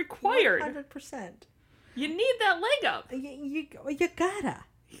 absolutely. It's required. 100%. You need that leg up. You gotta.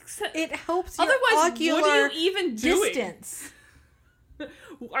 It helps your otherwise, ocular what are you even doing? distance.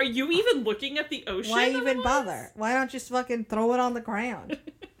 Are you even looking at the ocean? Why even bother? Why don't you just fucking throw it on the ground?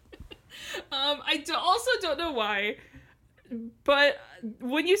 I also don't know why, but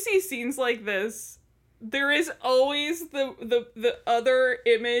when you see scenes like this, there is always the other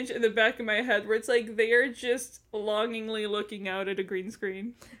image in the back of my head where it's like they are just longingly looking out at a green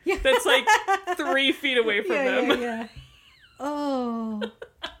screen that's like 3 feet away from them. Yeah.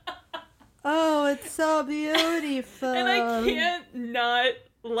 Oh, it's so beautiful. And I can't not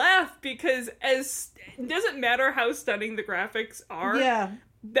laugh because it doesn't matter how stunning the graphics are. Yeah.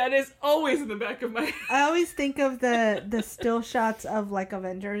 That is always in the back of my head. I always think of the still shots of like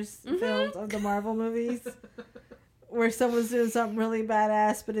Avengers films of the Marvel movies where someone's doing something really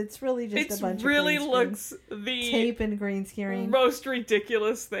badass, but it's really just a bunch of green screen. Looks the tape and green screen. Most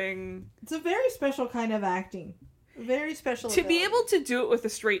ridiculous thing. It's a very special kind of acting. Very special. To be able to do it with a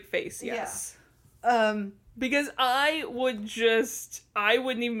straight face, yes. Yeah. Because I wouldn't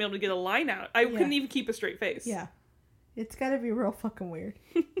even be able to get a line out. I couldn't even keep a straight face. Yeah. It's gotta be real fucking weird.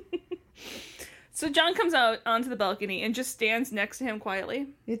 So John comes out onto the balcony and just stands next to him quietly.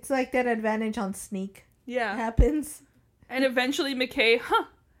 It's like that advantage on sneak. Yeah. Happens. And eventually McKay,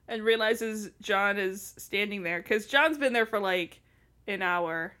 and realizes John is standing there. Because John's been there for like an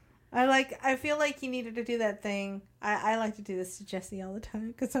hour. I feel like he needed to do that thing. I like to do this to Jesse all the time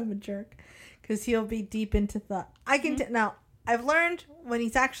because I'm a jerk. Because he'll be deep into thought. I can now, I've learned when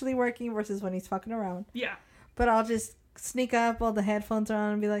he's actually working versus when he's fucking around. Yeah. But I'll just sneak up while the headphones are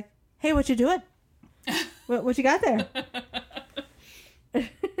on and be like, hey, what you doing? what you got there?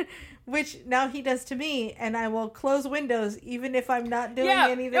 Which now he does to me, and I will close windows even if I'm not doing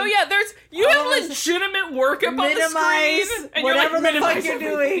anything. Oh yeah, you have legitimate work up on the screen, and whatever you're like, the fuck you're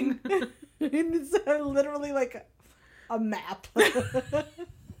doing. It's literally like a map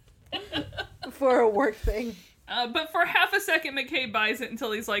for a work thing. But for half a second, McKay buys it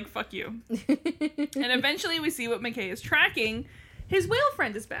until he's like, fuck you. And eventually we see what McKay is tracking. His whale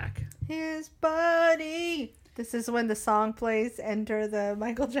friend is back. His buddy. This is when the song plays, Enter the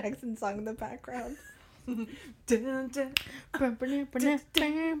Michael Jackson song in the background. Okay,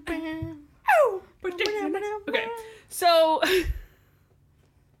 so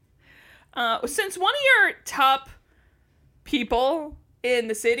since one of your top people in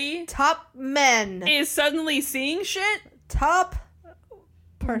the city, top men, is suddenly seeing shit, top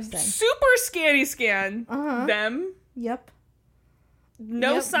person, super scanny scan them. Yep.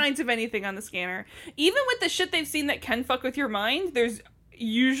 No signs of anything on the scanner. Even with the shit they've seen that can fuck with your mind, there's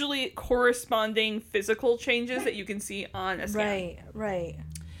usually corresponding physical changes that you can see on a scan. Right.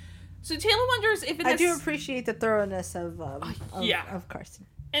 So Taylor wonders if I do appreciate the thoroughness of Carson.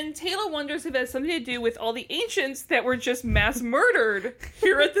 And Taylor wonders if it has something to do with all the ancients that were just mass murdered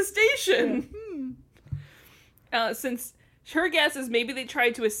here at the station. Since her guess is maybe they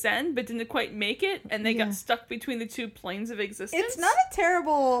tried to ascend but didn't quite make it, and they got stuck between the two planes of existence. It's not a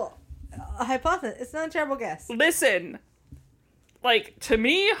terrible hypothesis. It's not a terrible guess. Listen, like, to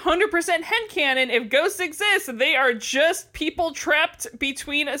me, 100% headcanon, if ghosts exist, they are just people trapped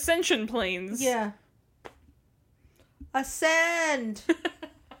between ascension planes. Yeah. Ascend!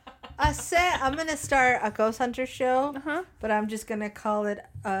 I'm gonna start a Ghost Hunter show, but I'm just gonna call it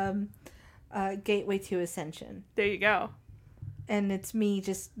Gateway to Ascension. There you go. And it's me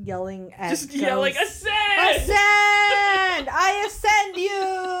just yelling at yelling, ascend! Ascend! I ascend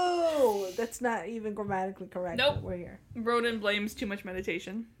you! That's not even grammatically correct. Nope. But we're here. Ronan blames too much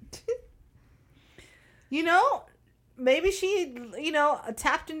meditation. You know, maybe she,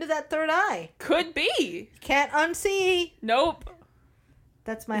 tapped into that third eye. Could be. Can't unsee. Nope.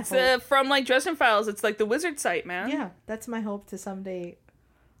 That's my hope. It's from, like, Dresden Files. It's like the wizard site, man. Yeah, that's my hope to someday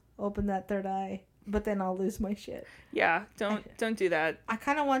open that third eye. But then I'll lose my shit. Yeah, don't do that. I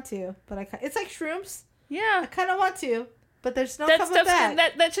kind of want to, but it's like shrooms. Yeah. I kind of want to, but there's no coming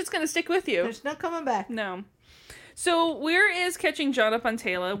back. That shit's gonna stick with you. There's no coming back. No. So Weir is catching John up on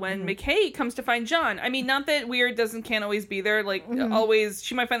Taylor when McKay comes to find John. I mean, not that Weir can't always be there. Like, always,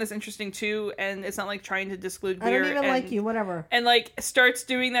 she might find this interesting too, and it's not like trying to disclude Weir. I don't even like you, whatever. And, like, starts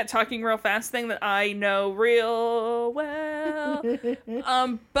doing that talking real fast thing that I know real well.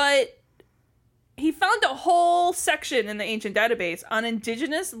 But he found a whole section in the ancient database on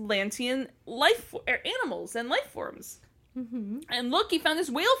indigenous Lantean animals and life forms. And look, he found his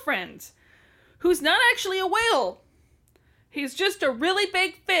whale friend, who's not actually a whale. He's just a really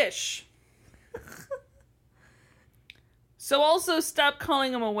big fish. So also stop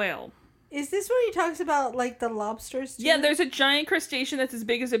calling him a whale. Is this where he talks about, like, the lobsters too? Yeah, there's a giant crustacean that's as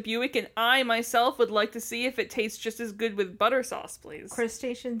big as a Buick, and I, myself, would like to see if it tastes just as good with butter sauce, please.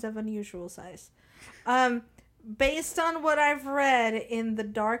 Crustaceans of unusual size. Based on what I've read in The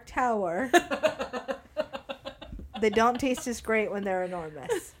Dark Tower, they don't taste as great when they're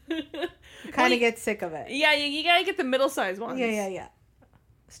enormous. Kind of get sick of it. Yeah, you gotta get the middle-sized ones. Yeah.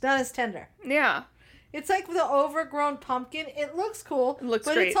 It's not as tender. Yeah. It's like the overgrown pumpkin. It looks cool. It looks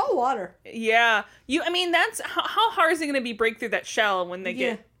but great. It's all water. Yeah. That's... How hard is it gonna be break through that shell when they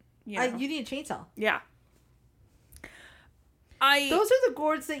get... You need a chainsaw. Yeah. Those are the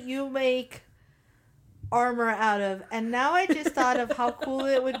gourds that you make armor out of. And now I just thought of how cool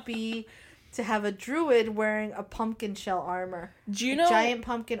it would be to have a druid wearing a pumpkin shell armor. Do you know... giant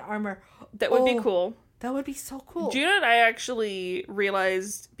pumpkin armor. That would be cool. That would be so cool. Do you know what I actually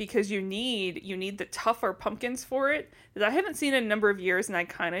realized? Because you need the tougher pumpkins for it. That I haven't seen in a number of years, and I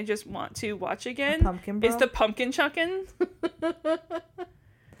kind of just want to watch again. Pumpkin bro? It's the pumpkin chuckin'.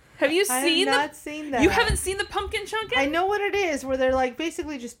 Have you seen I have not seen that. You haven't seen the pumpkin chunkin'? I know what it is, where they're like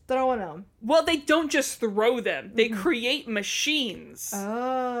basically just throwing them. Well, they don't just throw them. They create machines.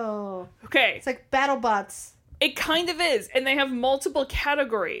 Oh. Okay. It's like battle bots. It kind of is. And they have multiple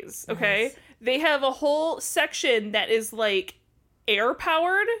categories, okay? Nice. They have a whole section that is like air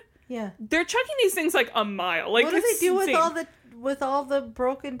powered. Yeah. They're chucking these things like a mile. Like, what do they do with all the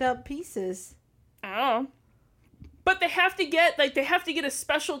broken up pieces? I don't know. But they have to get a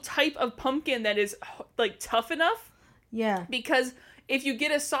special type of pumpkin that is like tough enough. Yeah. Because if you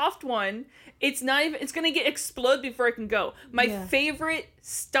get a soft one, it's going to explode before it can go. My favorite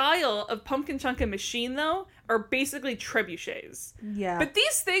style of pumpkin chunkin' machine though are basically trebuchets. Yeah. But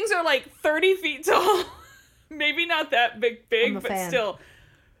these things are like 30 feet tall. Maybe not that big, but fan. Still.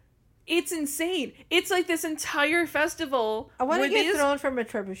 It's insane. It's like this entire festival. I want to get thrown from a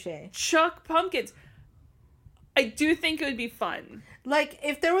trebuchet. Chuck pumpkins. I do think it would be fun. Like,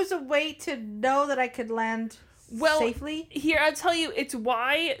 if there was a way to know that I could land safely. Here, I'll tell you, it's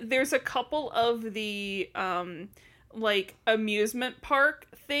why there's a couple of the, like, amusement park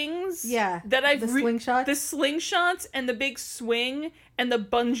things. Yeah. That I've... The slingshots? The slingshots and the big swing and the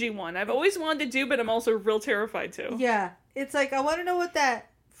bungee one. I've always wanted to do, but I'm also real terrified to. Yeah. It's like, I want to know what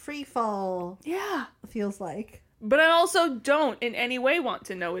that free fall feels like. But I also don't in any way want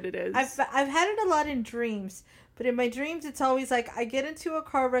to know what it is. I've had it a lot in dreams. But in my dreams, it's always like, I get into a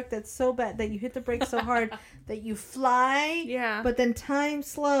car wreck that's so bad that you hit the brakes so hard that you fly. Yeah. But then time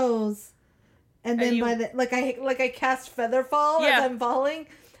slows. And then I cast Featherfall as I'm falling.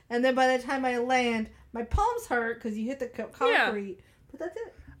 And then by the time I land, my palms hurt because you hit the concrete. Yeah. But that's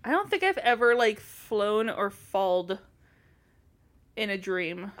it. I don't think I've ever, like, flown or falled in a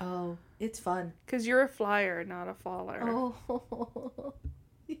dream. Oh, it's fun. Because you're a flyer, not a faller. Oh.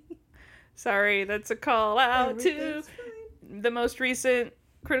 Sorry, that's a call out to the most recent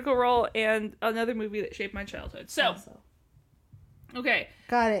Critical Role, and another movie that shaped my childhood. So, okay.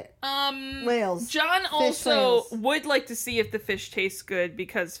 Got it. Whales. John also would like to see if the fish tastes good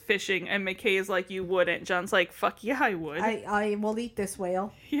because fishing, and McKay is like, you wouldn't. John's like, fuck yeah, I would. I will eat this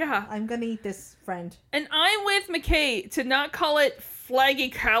whale. Yeah. I'm gonna eat this friend. And I'm with McKay to not call it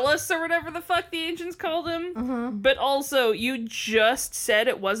Flagicalus or whatever the fuck the ancients called him. But also, you just said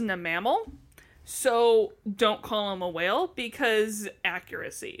it wasn't a mammal. So don't call him a whale because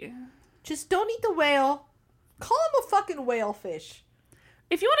accuracy. Just don't eat the whale. Call him a fucking whale fish.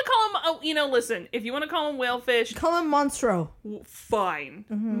 If you want to call him, listen, if you want to call him whale fish, call him Monstro. Fine.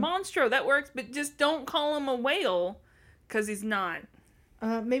 Monstro, that works, but just don't call him a whale because he's not.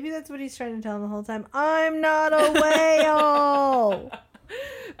 Maybe that's what he's trying to tell him the whole time. I'm not a whale.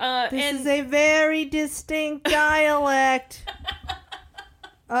 This is a very distinct dialect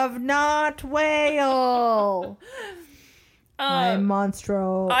of not whale. I'm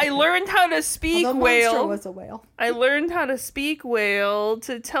Monstro. I learned how to speak whale. Monstro was a whale. I learned how to speck whale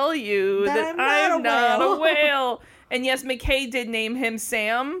to tell you that I'm not a whale. And yes, McKay did name him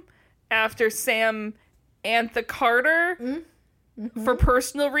Sam after Sam Antha Carter for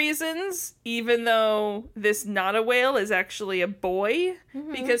personal reasons, even though this not a whale is actually a boy,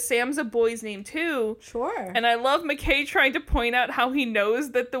 because Sam's a boy's name too. Sure. And I love McKay trying to point out how he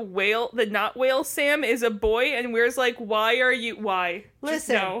knows that the not whale Sam is a boy, and Weir's like, why?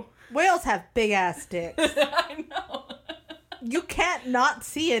 Listen, no. Whales have big ass dicks. I know. You can't not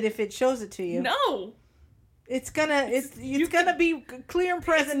see it if it shows it to you. No. It's gonna be clear and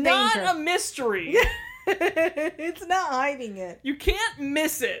present danger. It's not a mystery. It's not hiding it. You can't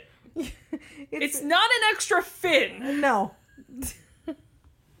miss it. It's not an extra fin. No.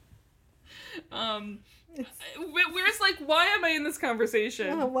 Weir's like, why am I in this conversation?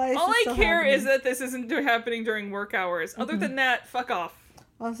 All I care is that this isn't happening during work hours. Other than that, fuck off.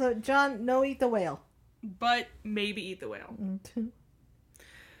 Also, John, no eat the whale. But maybe eat the whale.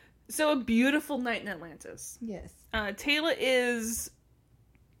 So a beautiful night in Atlantis. Yes. Tayla is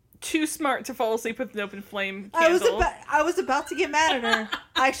too smart to fall asleep with an open flame candle. I was about to get mad at her.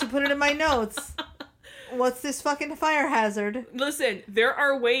 I actually put it in my notes. What's this fucking fire hazard? Listen, there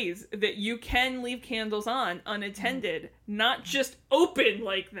are ways that you can leave candles on unattended, not just open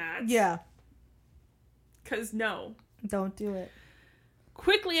like that. Yeah. 'Cause no. Don't do it.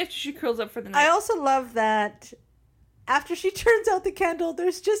 Quickly after she curls up for the night. I also love that after she turns out the candle,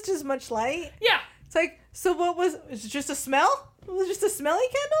 there's just as much light. Yeah. It's like, so is it just a smell? Was it just a smelly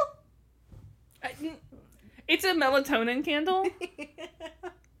candle? It's a melatonin candle.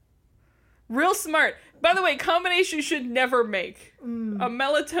 Real smart. By the way, combination you should never make. A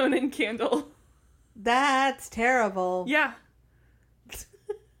melatonin candle. That's terrible. Yeah.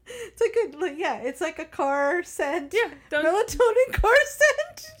 It's like a car scent. Yeah. Melatonin car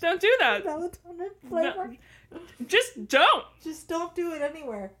scent. Don't do that. Melatonin flavor. No, just don't. Just don't do it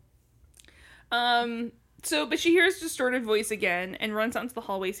anywhere. But she hears a distorted voice again and runs out into the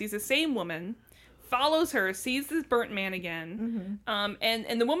hallway, sees the same woman, follows her, sees this burnt man again.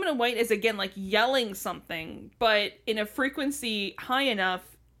 And the woman in white is again like yelling something, but in a frequency high enough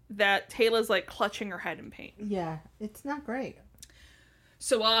that Tayla's like clutching her head in pain. Yeah, it's not great.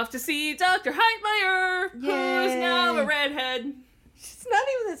 So off to see Dr. Heitmeyer, who's now a redhead. She's not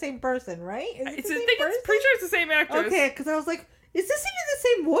even the same person, right? Pretty sure it's the same actress. Okay, because I was like, is this even the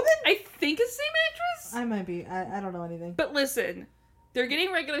same woman? I think it's the same actress. I might be. I don't know anything. But listen, they're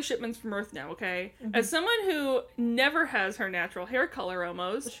getting regular shipments from Earth now, okay? As someone who never has her natural hair color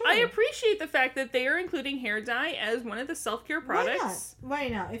almost, I appreciate the fact that they are including hair dye as one of the self-care products. Why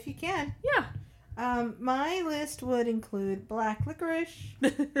not? If you can. Yeah. My list would include black licorice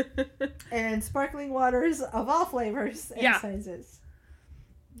and sparkling waters of all flavors and sizes.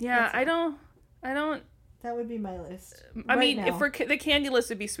 Yeah, I don't. That would be my list. I mean, if the candy list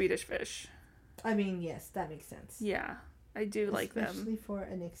would be Swedish Fish. I mean, yes, that makes sense. Yeah, I do like them. Especially for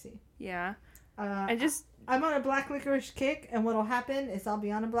a Nixie. Yeah. I'm on a black licorice kick, and what'll happen is I'll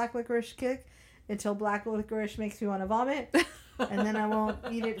be on a black licorice kick until black licorice makes me want to vomit. And then I won't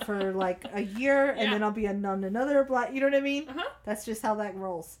eat it for like a year, and then I'll be on another black. You know what I mean? That's just how that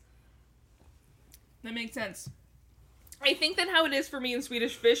rolls. That makes sense. I think that how it is for me in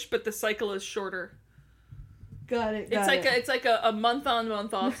Swedish Fish, but the cycle is shorter. Got it. It's like a month on,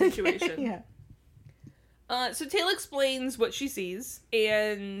 month off situation. Yeah. So Tayla explains what she sees,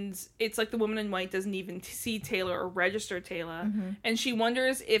 and it's like the woman in white doesn't even see Tayla or register Tayla, and she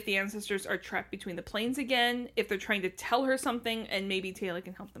wonders if the ancestors are trapped between the planes again, if they're trying to tell her something, and maybe Tayla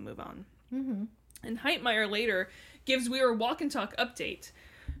can help them move on. And Heitmeyer later gives Weir a walk and talk update.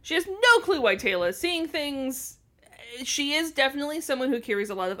 She has no clue why Tayla is seeing things, she is definitely someone who carries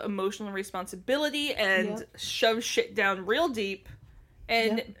a lot of emotional responsibility and shoves shit down real deep,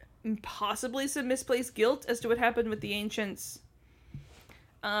 and possibly some misplaced guilt as to what happened with the ancients.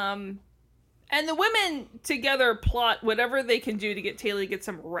 And the women together plot whatever they can do to get Taylor to get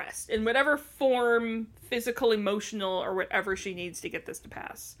some rest in whatever form, physical, emotional, or whatever she needs to get this to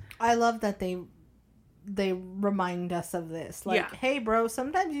pass. I love that they remind us of this. Like, hey, bro,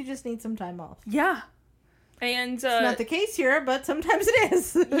 sometimes you just need some time off. Yeah. And it's not the case here, but sometimes it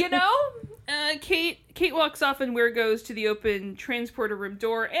is. You know, Kate walks off and Weir goes to the open transporter room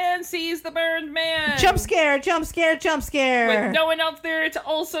door and sees the burned man. Jump scare, jump scare, jump scare. With no one else there to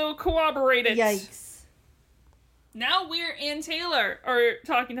also corroborate it. Yikes. Now Weir and Taylor are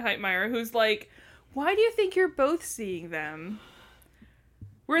talking to Heitmeyer, who's like, why do you think you're both seeing them?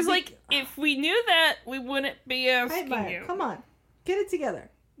 Whereas, like, if we knew that, we wouldn't be asking Heitmeyer, you. Come on. Get it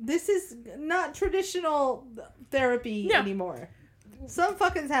together. This is not traditional therapy anymore. Some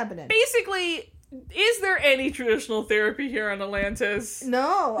fucking's happening. Basically, is there any traditional therapy here on Atlantis?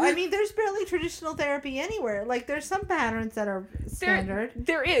 No. I mean, there's barely traditional therapy anywhere. Like, there's some patterns that are standard.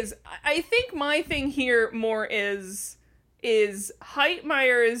 There is. I think my thing here more is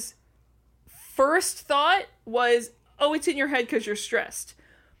Heitmeyer's first thought was, oh, it's in your head because you're stressed.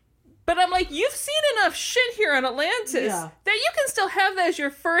 But I'm like, you've seen enough shit here on Atlantis that you can still have that as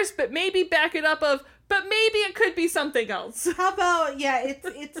your first, but maybe back it up of, but maybe it could be something else. How about,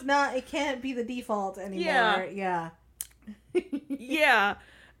 it's not, it can't be the default anymore. Yeah. Yeah.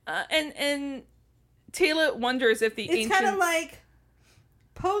 And Taylor wonders if it's kind of like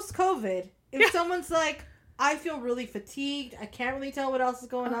post-COVID. If someone's like, I feel really fatigued, I can't really tell what else is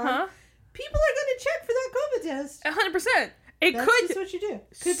going on, people are going to check for that COVID test. 100%. That's just what you do.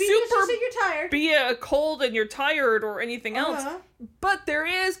 Could be just that you're tired. Be a cold and you're tired or anything else. But there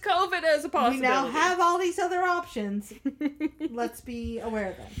is COVID as a possibility. We now have all these other options. Let's be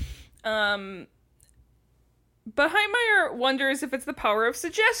aware of them. But Heitmeyer wonders if it's the power of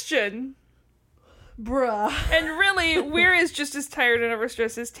suggestion. Bruh. And really, Weir is just as tired and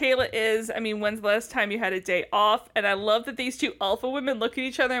overstressed as Taylor is. I mean, when's the last time you had a day off? And I love that these two alpha women look at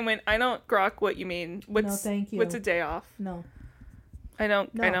each other and went, I don't grok what you mean. No, thank you. What's a day off? No. I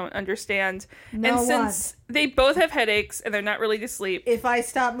don't understand. No, and since they both have headaches and they're not really to sleep. If I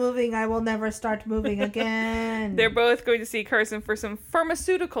stop moving, I will never start moving again. They're both going to see Carson for some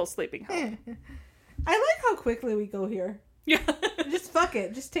pharmaceutical sleeping help. I like how quickly we go here. Yeah. Just fuck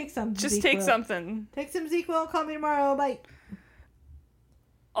it. Just take some. Just take something. Take some ZzzQuil. Call me tomorrow. Bye.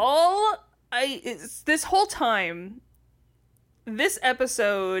 This whole time, this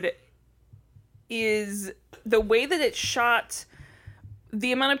episode is the way that it's shot,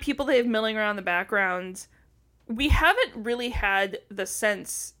 the amount of people they have milling around the background. We haven't really had the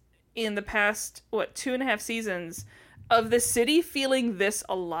sense in the past, 2.5 seasons of the city feeling this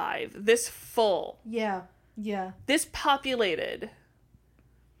alive, this full. Yeah. Yeah. This populated.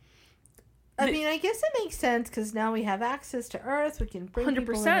 I mean, I guess it makes sense because now we have access to Earth. We can bring 100%.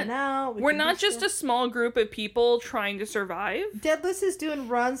 People in and out. We're not just a small group of people trying to survive. Deadless is doing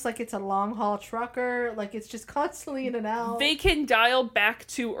runs like it's a long-haul trucker. Like, it's just constantly in and out. They can dial back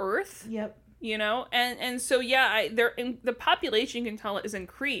to Earth. Yep. You know? And so, yeah, the population, you can tell, is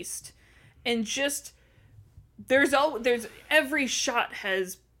increased. And just, there's every shot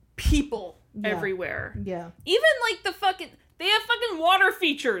has people everywhere. Yeah. Even, like, they have fucking water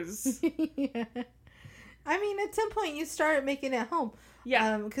features. Yeah. I mean, at some point you start making it home.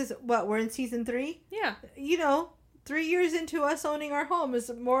 Yeah. Because, we're in season 3? Yeah. 3 years into us owning our home is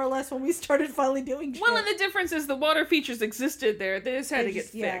more or less when we started finally doing shit. Well, and the difference is the water features existed there. They just had to get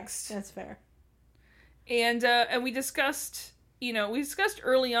fixed. That's fair. And we discussed,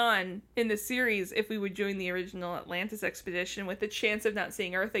 early on in the series if we would join the original Atlantis expedition with the chance of not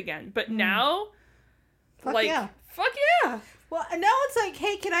seeing Earth again. But now, fuck yeah. Well, now it's like,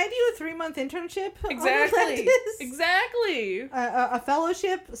 hey, can I do a 3-month internship? Exactly. Exactly. A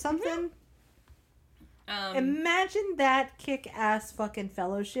fellowship, something. Imagine that kick-ass fucking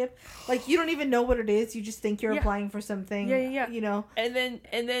fellowship. Like, you don't even know what it is. You just think you're applying for something. Yeah. And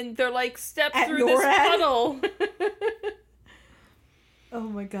then they're like, step At through NORAD? this puddle. Oh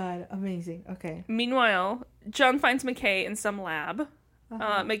my god, amazing. Okay. Meanwhile, John finds McKay in some lab.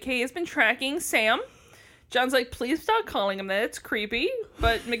 McKay has been tracking Sam. John's like, please stop calling him that. It's creepy.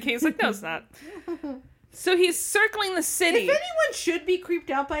 But McKay's like, no, it's not. So he's circling the city. If anyone should be creeped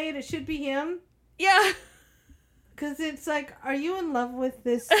out by it, it should be him. Yeah. Because it's like, are you in love with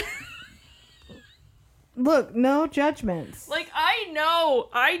this? Look, no judgments. Like, I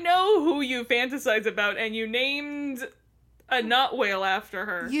know who you fantasize about, and you named a nut whale after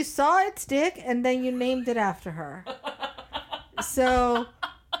her. You saw its dick, and then you named it after her. So,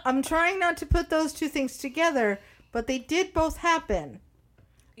 I'm trying not to put those two things together, but they did both happen.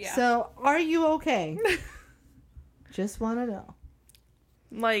 Yeah. So, are you okay? Just want to know.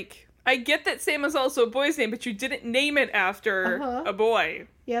 Like, I get that Sam is also a boy's name, but you didn't name it after a boy.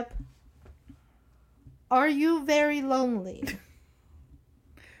 Yep. Are you very lonely?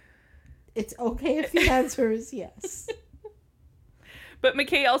 It's okay if the answer is yes. But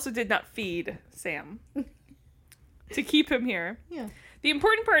McKay also did not feed Sam to keep him here. Yeah. The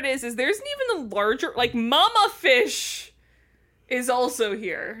important part is there isn't even a larger, like, mama fish is also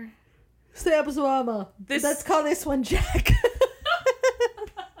here. Sam's mama. Let's call this one Jack.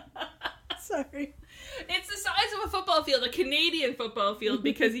 Sorry. It's the size of a football field, a Canadian football field,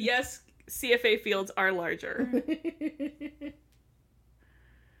 because yes, CFA fields are larger.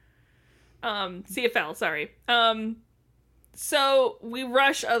 CFL, sorry. So we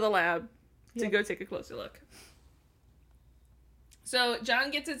rush out of the lab to go take a closer look. So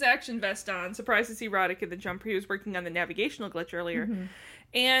John gets his action vest on, surprised to see Roddick in the jumper. He was working on the navigational glitch earlier. Mm-hmm.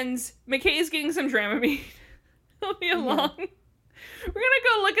 And McKay is getting some Dramamine. He'll be along. We're gonna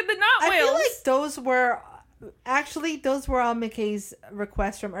go look at the knot whales. I feel like those were on McKay's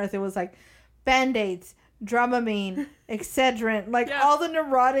request from Earth. It was like Band-Aids, Dramamine, Excedrin, like all the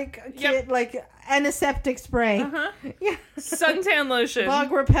neurotic kit, like antiseptic spray, suntan lotion,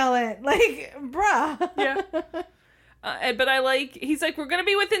 bug repellent, like bruh. Yeah. But I like, he's like, we're gonna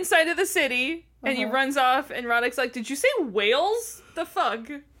be within sight of the city, and he runs off, and Roddick's like, did you say whales? The fuck?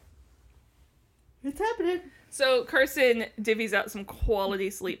 It's happening. So Carson divvies out some quality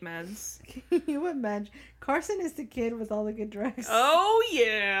sleep meds. Can you imagine? Carson is the kid with all the good drugs. Oh,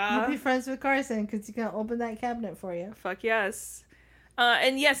 yeah. You'd be friends with Carson because he's going to open that cabinet for you. Fuck yes.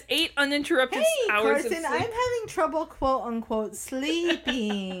 And yes, 8 uninterrupted hours Carson, of sleep. I'm having trouble, quote unquote,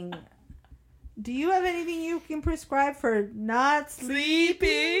 sleeping. Do you have anything you can prescribe for not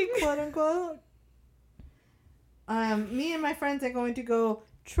sleeping, quote unquote? Me and my friends are going to go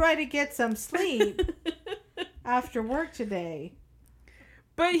try to get some sleep after work today.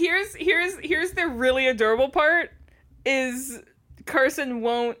 But here's the really adorable part is Carson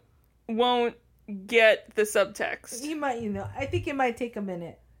won't get the subtext. He might, I think it might take a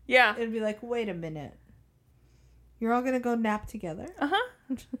minute. Yeah. It'd be like, wait a minute. You're all gonna go nap together?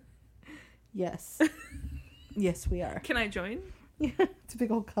 Uh-huh. Yes. Yes, we are. Can I join? Yeah. It's a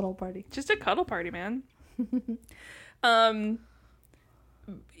big old cuddle party. Just a cuddle party, man.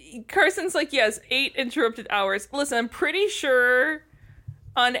 Carson's like, yes, 8 interrupted hours. Listen, I'm pretty sure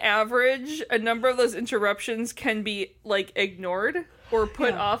on average a number of those interruptions can be like ignored or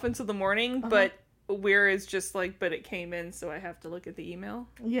put off until the morning, but Weir is just like, but it came in, so I have to look at the email.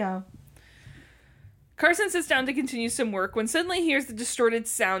 Yeah. Carson sits down to continue some work when suddenly he hears the distorted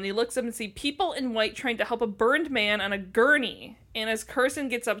sound. He looks up and sees people in white trying to help a burned man on a gurney. And as Carson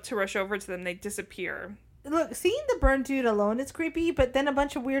gets up to rush over to them, they disappear. Look, seeing the burned dude alone is creepy, but then a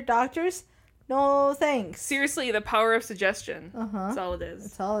bunch of weird doctors? No thanks. Seriously, the power of suggestion. That's all it is.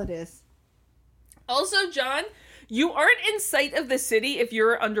 That's all it is. Also, John, you aren't in sight of the city if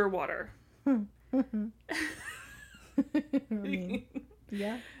you're underwater. I mean,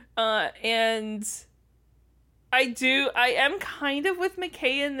 yeah. And I am kind of with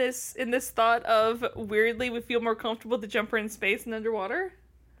McKay in this thought of weirdly we feel more comfortable to jumper in space than underwater.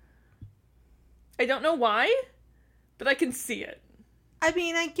 I don't know why, but I can see it. I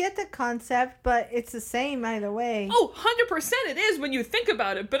mean, I get the concept, but it's the same either way. Oh, 100% it is when you think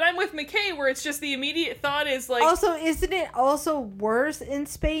about it, but I'm with McKay where it's just the immediate thought is like... Also, isn't it also worse in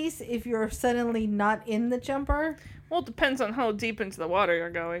space if you're suddenly not in the jumper? Well, it depends on how deep into the water you're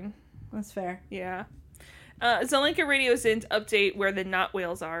going. That's fair. Yeah. Zelenka radios in to update where the knot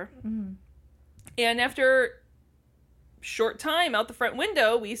whales are. Mm. And after short time out the front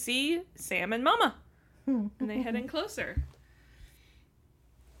window, we see Sam and Mama. And they head in closer.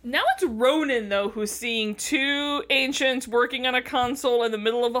 Now it's Ronan, though, who's seeing 2 ancients working on a console in the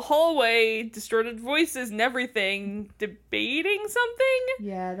middle of a hallway, distorted voices and everything, debating something?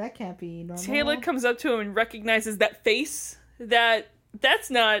 Yeah, that can't be normal. Taylor comes up to him and recognizes that face.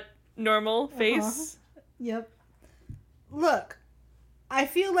 That's not normal face. Yep. Look, I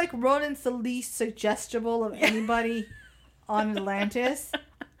feel like Ronan's the least suggestible of anybody on Atlantis.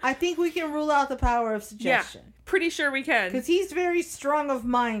 I think we can rule out the power of suggestion. Yeah, pretty sure we can. Because he's very strong of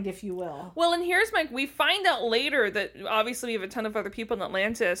mind, if you will. Well, and here's we find out later that obviously we have a ton of other people in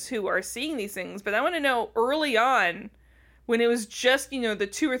Atlantis who are seeing these things, but I want to know early on when it was just, you know, the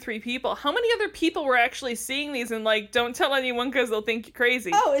 2 or 3 people, how many other people were actually seeing these and, like, don't tell anyone because they'll think you're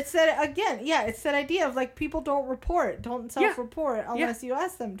crazy? Oh, it's that, again, yeah, it's that idea of, like, people don't self-report unless you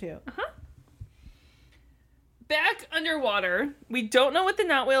ask them to. Uh-huh. Back underwater, we don't know what the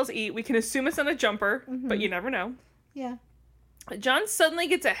knot whales eat. We can assume it's on a jumper, but you never know. Yeah. John suddenly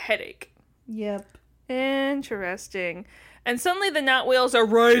gets a headache. Yep. Interesting. And suddenly the knot whales are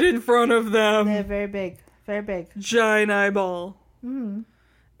right in front of them. They're very big. Very big. Giant eyeball. Mm-hmm.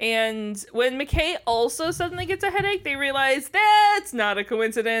 And when McKay also suddenly gets a headache, they realize that's not a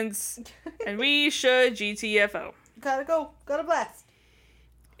coincidence. And we should GTFO. Gotta go. Gotta blast.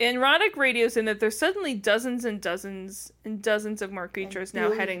 And Roddick radios in that there's suddenly dozens and dozens and dozens of more creatures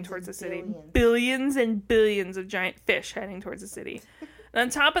now heading towards the city. Billions and billions of giant fish heading towards the city. And on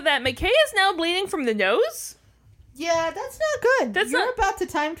top of that, McKay is now bleeding from the nose? Yeah, that's not good. You're about to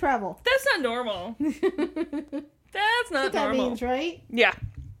time travel. That's not normal. That's not normal. That means, right? Yeah.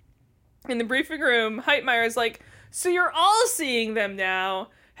 In the briefing room, Heitmeyer's like, so you're all seeing them now.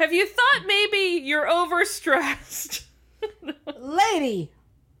 Have you thought maybe you're overstressed? Lady,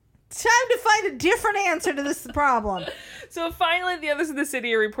 time to find a different answer to this problem. So finally, the others of the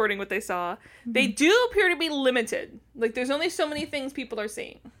city are reporting what they saw. Mm-hmm. They do appear to be limited. Like, there's only so many things people are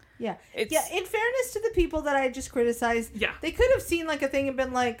seeing. Yeah. In fairness to the people that I just criticized, they could have seen, like, a thing and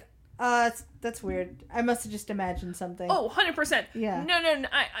been like, that's weird. I must have just imagined something. Oh, 100%. Yeah. No.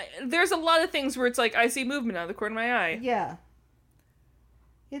 There's a lot of things where it's like, I see movement out of the corner of my eye. Yeah.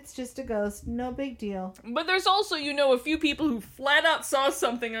 It's just a ghost. No big deal. But there's also, you know, a few people who flat out saw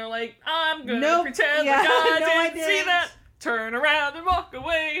something and are like, I'm gonna pretend like I didn't see that. Turn around and walk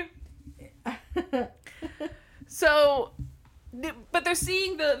away. So... But they're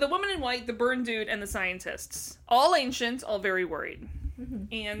seeing the woman in white, the burn dude, and the scientists. All ancient, all very worried. Mm-hmm.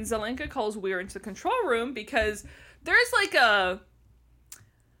 And Zelenka calls Weir into the control room because there's a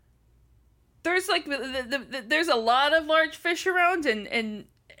lot of large fish around and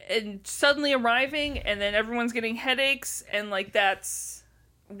suddenly arriving, and then everyone's getting headaches, and, like, that's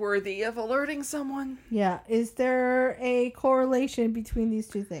worthy of alerting someone. Yeah. Is there a correlation between these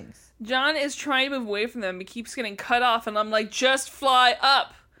two things? John is trying to move away from them. He keeps getting cut off, and I'm like, just fly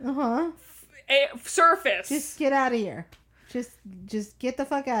up. Uh-huh. Surface. Just get out of here. Just get the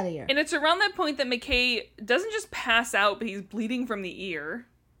fuck out of here. And it's around that point that McKay doesn't just pass out, but he's bleeding from the ear.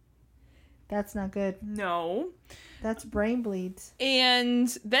 That's not good. No. That's brain bleeds. And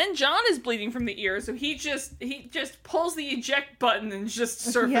then John is bleeding from the ear, so he just pulls the eject button and just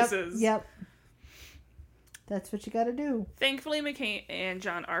surfaces. Yep. That's what you gotta do. Thankfully, McKay and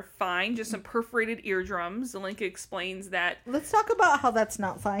John are fine. Just some perforated eardrums. Zelenka explains that... Let's talk about how that's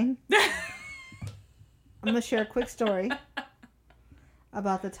not fine. I'm gonna share a quick story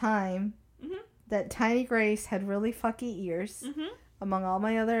about the time that Tiny Grace had really fucky ears. Mm-hmm. Among all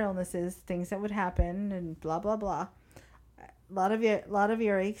my other illnesses, things that would happen, and blah, blah, blah. A lot of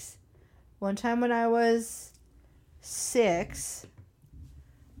earaches. One time when I was 6...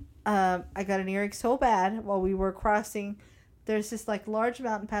 I got an earache so bad while we were crossing. There's this, like, large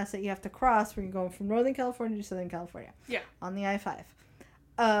mountain pass that you have to cross when you're going from Northern California to Southern California. Yeah. On the I-5.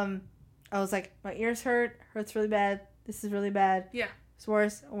 I was like, my ears hurts really bad. This is really bad. Yeah. It's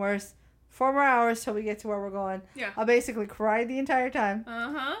worse and worse. 4 more hours till we get to where we're going. Yeah. I basically cried the entire time.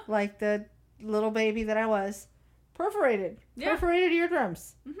 Uh-huh. Like the little baby that I was. Perforated. Yeah. Perforated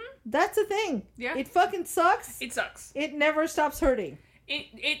eardrums. Mm-hmm. That's a thing. Yeah. It fucking sucks. It sucks. It never stops hurting.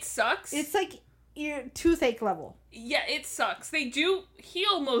 It sucks. It's like toothache level. Yeah, it sucks. They do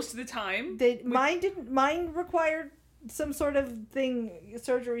heal most of the time. Mine required some sort of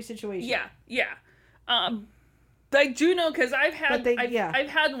surgery situation. Yeah. I do know because I've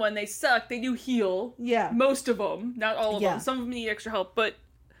had one. They suck. They do heal. Yeah. Most of them, not all of them. Some of them need extra help, but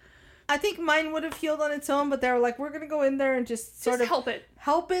I think mine would have healed on its own. But they were like, we're gonna go in there and just sort of help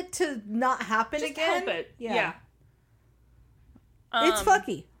it to not happen again. Help it. Yeah. It's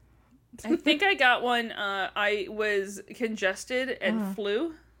fucky. I think I got one. I was congested and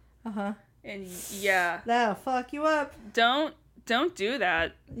flu. Uh-huh. And yeah. That'll fuck you up. Don't do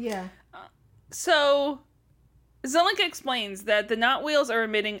that. Yeah. So Zelenka explains that the knot whales are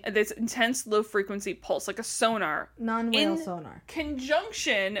emitting this intense low-frequency pulse, like a sonar. Non-whale sonar.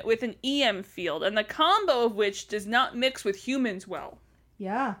 Conjunction with an EM field, and the combo of which does not mix with humans well.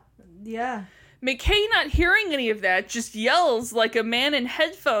 Yeah. Yeah. McKay, not hearing any of that, just yells like a man in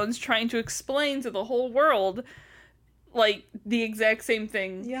headphones trying to explain to the whole world, like, the exact same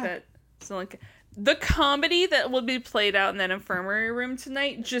thing that Zelenka... The comedy that will be played out in that infirmary room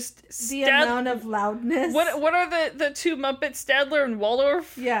tonight, just... The amount of loudness. What are the two Muppets, Stadler and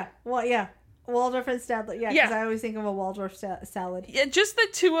Waldorf? Yeah. Well, yeah. Waldorf and Statler. Yeah, because I always think of a Waldorf salad. Yeah, just the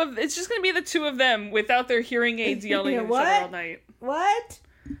two of... It's just going to be the two of them without their hearing aids yelling at each other all night. What?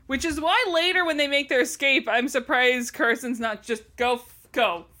 Which is why later when they make their escape, I'm surprised Carson's not just go,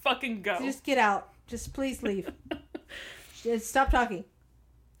 fucking go. Just get out. Just please leave. Just stop talking.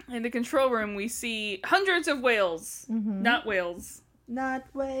 In the control room, we see hundreds of whales. Mm-hmm. Not whales. Not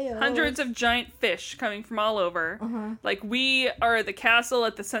whales. Hundreds of giant fish coming from all over. Uh-huh. Like, we are the castle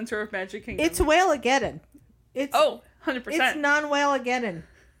at the center of Magic Kingdom. It's Whale-ageddon. 100%. It's non-Whale-ageddon.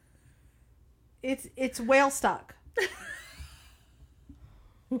 It's whale stock.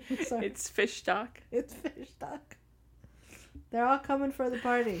 It's fish stock. It's fish stock. They're all coming for the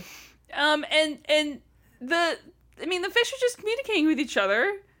party. And the fish are just communicating with each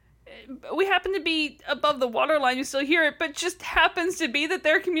other. We happen to be above the waterline, you still hear it, but just happens to be that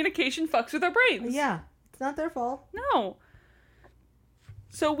their communication fucks with our brains. Yeah, it's not their fault. No.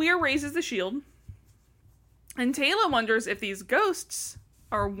 So Weir raises the shield, and Tayla wonders if these ghosts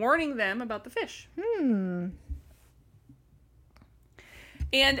are warning them about the fish. And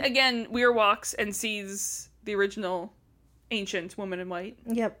again, Weir walks and sees the original ancient woman in white.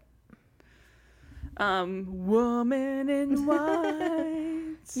 Yep. Woman in white.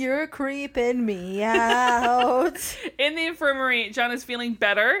 You're creeping me out. In the infirmary, John is feeling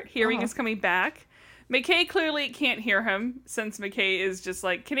better. Hearing is coming back. McKay clearly can't hear him, since McKay is just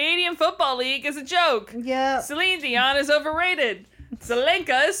like, Canadian Football League is a joke. Yeah. Celine Dion is overrated.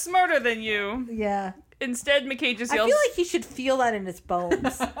 Zelenka is smarter than you. Yeah. Instead, McKay just yells... I feel like he should feel that in his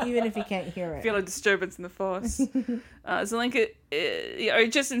bones, even if he can't hear it. Feel a disturbance in the force. Zelenka... or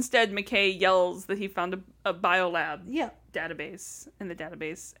just instead, McKay yells that he found a biolab database in the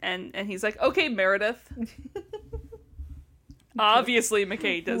database. And he's like, okay, Meredith. Obviously,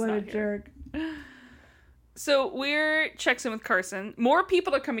 McKay does not hear. What a jerk. So Weir checks in with Carson. More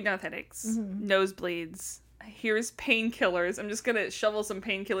people are coming down with headaches, nosebleeds. Here's painkillers. I'm just gonna shovel some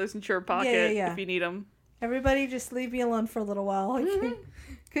painkillers into your pocket if you need them. Everybody, just leave me alone for a little while,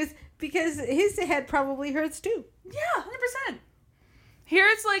 because his head probably hurts too. Yeah, 100%. Here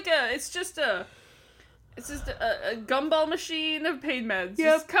it's just a gumball machine of pain meds.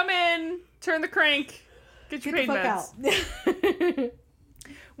 Yep. Just come in, turn the crank, get your pain meds. Out.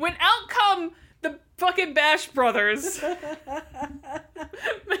 When out come the fucking Bash Brothers.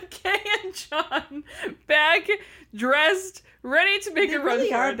 McKay and John, back, dressed, ready to make a run for it. They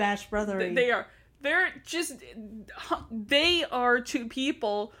really are Bash Brothers. They are. They are two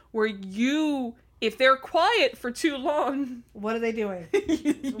people where if they're quiet for too long... What are they doing?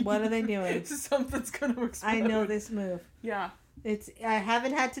 What are they doing? Something's going to explode. I know this move. Yeah. I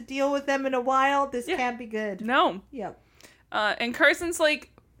haven't had to deal with them in a while. This can't be good. No. Yep. And Carson's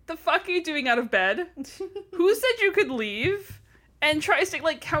like, the fuck are you doing out of bed? Who said you could leave? And tries to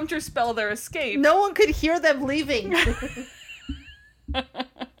counterspell their escape. No one could hear them leaving.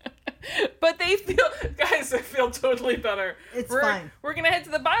 But they feel totally better. It's fine. We're gonna head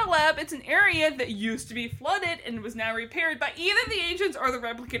to the biolab. It's an area that used to be flooded and was now repaired by either the ancients or the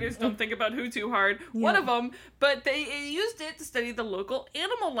replicators. Don't think about who too hard. Yeah. One of them. But they used it to study the local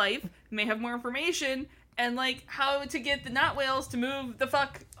animal life. May have more information. And, how to get the knot whales to move the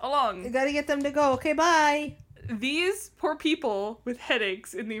fuck along. You gotta get them to go. Okay, bye. These poor people with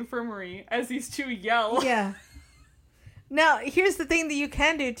headaches in the infirmary as these two yell. Yeah. Now, here's the thing that you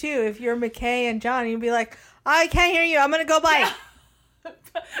can do, too. If you're McKay and John, you'd be like, I can't hear you. I'm gonna go bye. Yeah.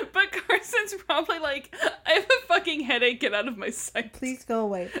 But Carson's probably like, I have a fucking headache. Get out of my sight. Please go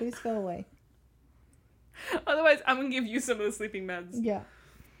away. Please go away. Otherwise, I'm gonna give you some of the sleeping meds. Yeah.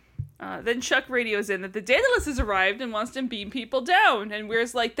 Then Chuck radios in that the Daedalus has arrived and wants to beam people down. And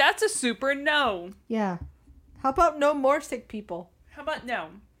Weir's like, that's a super no. Yeah. How about no more sick people? How about no?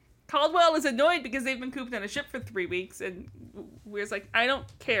 Caldwell is annoyed because they've been cooped on a ship for 3 weeks. And Weir's like, I don't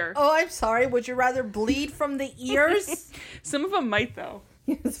care. Oh, I'm sorry. Would you rather bleed from the ears? Some of them might, though.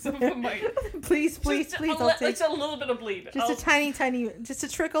 Yes, some of them might. Please. It's a little bit of bleed. Just a tiny, just a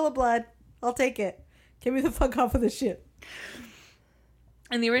trickle of blood. I'll take it. Get me the fuck off of the ship.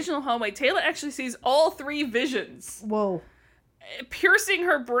 In the original hallway, Tayla actually sees all 3 visions. Whoa. Piercing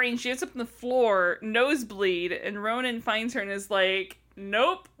her brain, she ends up on the floor, nosebleed, and Ronan finds her and is like,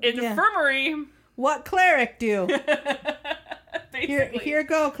 nope, infirmary. Yeah. What cleric do? Here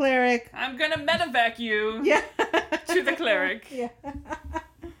go, cleric. I'm gonna medevac you to the cleric. Yeah.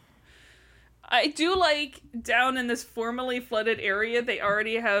 I do like, down in this formerly flooded area, they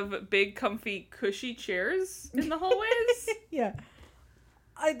already have big, comfy, cushy chairs in the hallways. Yeah.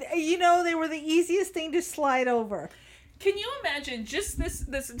 They were the easiest thing to slide over. Can you imagine just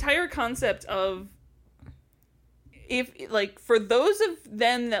this entire concept of if, like, for those of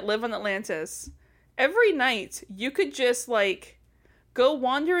them that live on Atlantis, every night you could just, like, go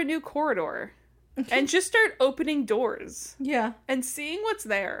wander a new corridor and just start opening doors. Yeah. And seeing what's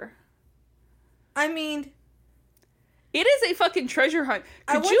there. I mean, it is a fucking treasure hunt.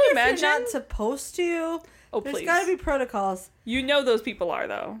 Could you imagine? If you're not supposed to. Oh, there's please. Gotta be protocols. You know those people are,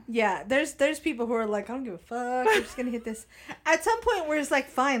 though. Yeah, there's people who are like, I don't give a fuck. I'm just gonna hit this. At some point, where it's like,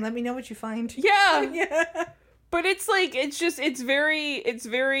 fine, let me know what you find. Yeah. Yeah. But it's like, it's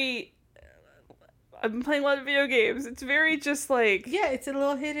very. I've been playing a lot of video games. It's very just like. Yeah, it's a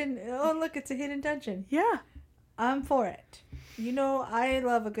little hidden. Oh, look, it's a hidden dungeon. Yeah. I'm for it. You know, I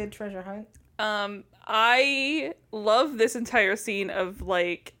love a good treasure hunt. I love this entire scene of,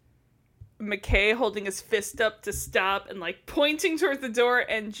 like, McKay holding his fist up to stop and, like, pointing towards the door,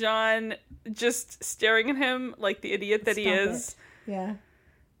 and John just staring at him like the idiot that he is. Yeah.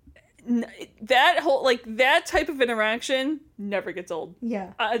 That whole, like, that type of interaction never gets old.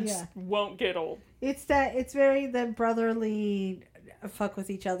 Yeah. It just won't get old. It's very the brotherly fuck with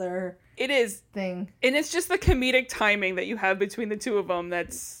each other. It is. Thing. And it's just the comedic timing that you have between the two of them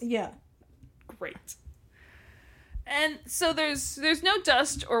that's... Yeah. Great. And so there's no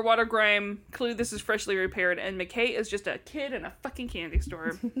dust or water grime. Clearly this is freshly repaired, and McKay is just a kid in a fucking candy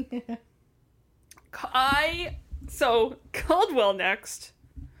store. Yeah. So Caldwell next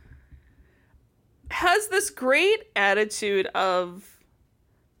has this great attitude of,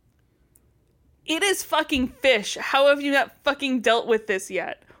 it is fucking fish. How have you not fucking dealt with this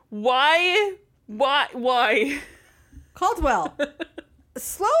yet? Why? Caldwell,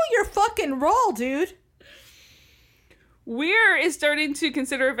 slow your fucking roll, dude. Weir is starting to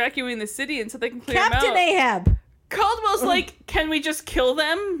consider evacuating the city until they can clear him out. Captain Ahab. Caldwell's like, can we just kill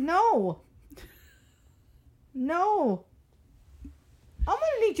them? No. I'm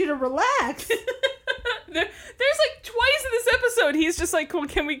gonna need you to relax. There's like twice in this episode, he's just like, well,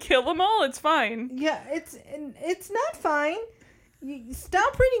 can we kill them all? It's fine. Yeah, it's not fine.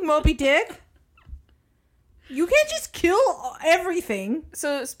 Stop reading Moby Dick. You can't just kill everything.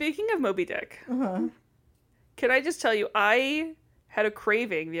 So, speaking of Moby Dick, Uh-huh. Can I just tell you, I had a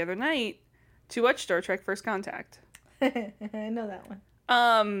craving the other night to watch Star Trek First Contact. I know that one.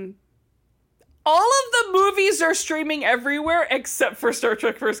 All of the movies are streaming everywhere except for Star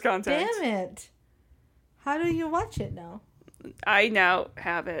Trek First Contact. Damn it. How do you watch it now? I now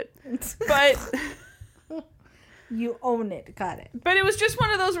have it. But... You own it. Got it. But it was just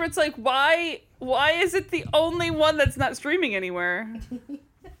one of those where it's like, why is it the only one that's not streaming anywhere? I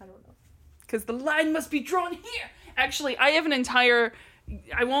don't know. Because the line must be drawn here. Actually, I have an entire...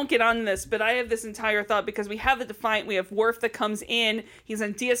 I won't get on this, but I have this entire thought because we have the Defiant, we have Worf that comes in, he's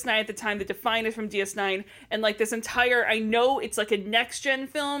on DS9 at the time, the Defiant is from DS9, and like this entire, I know it's like a next-gen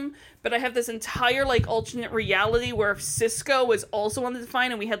film, but I have this entire like alternate reality where Sisko was also on the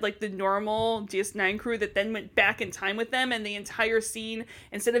Defiant, and we had like the normal DS9 crew that then went back in time with them, and the entire scene,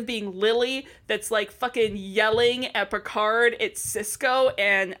 instead of being Lily, that's like fucking yelling at Picard, it's Sisko,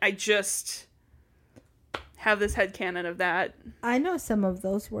 and I just... have this headcanon of that. I know some of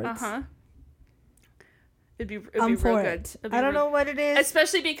those words. Uh-huh. It'd be I'm real for good. it. I don't know what it is.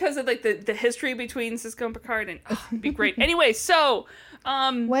 Especially because of like the history between Sisko and Picard, and it'd be great. Anyway, so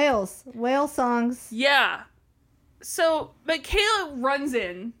whale songs. Yeah. So Michaela runs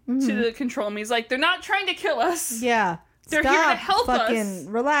in to the control room. He's like, they're not trying to kill us. Yeah. They're here to help us.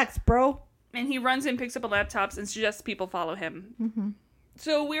 Relax, bro. And he runs in, picks up a laptop, and suggests people follow him. Mm-hmm.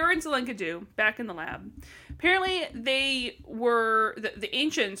 So we were in Selenkadu, back in the lab. Apparently, they were the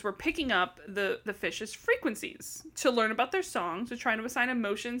ancients were picking up the fish's frequencies to learn about their songs, to try to assign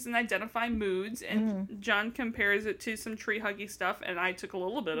emotions and identify moods. And John compares it to some tree huggy stuff, and I took a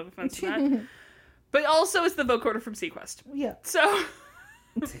little bit of offense to that. But also, it's the vocoder from Sequest. Yeah. So,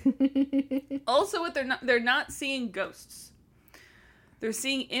 also, what they're not seeing ghosts. They're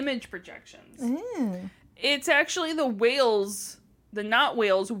seeing image projections. Mm. It's actually the whales. The not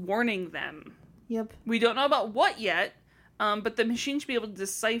whales warning them. Yep. We don't know about what yet, but the machine should be able to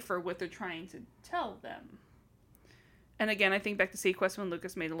decipher what they're trying to tell them. And again, I think back to Sequest when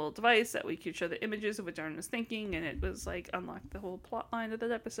Lucas made a little device that we could show the images of what Darn was thinking, and it was like unlocked the whole plot line of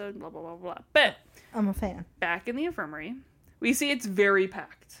that episode, blah, blah, blah, blah. But I'm a fan. Back in the infirmary, we see it's very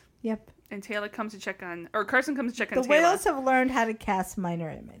packed. Yep. And Taylor comes to check on, or Carson comes to check on The Taylor. whales have learned how to cast minor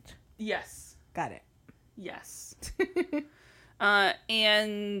image. Yes. Got it. Yes.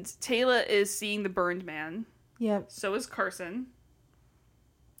 And Taylor is seeing the burned man. Yep. So is Carson.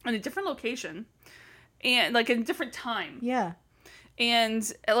 In a different location. And, like, in a different time. Yeah.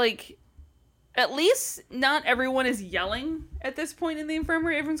 And, like, at least not everyone is yelling at this point in the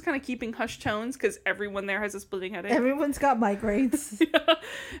infirmary. Everyone's kind of keeping hushed tones because everyone there has a splitting headache. Everyone's got migraines. Yeah.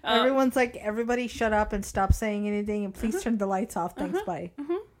 Everyone's like, everybody shut up and stop saying anything and please turn the lights off. Thanks, bye.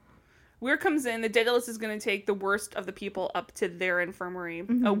 Weir comes in. The Daedalus is going to take the worst of the people up to their infirmary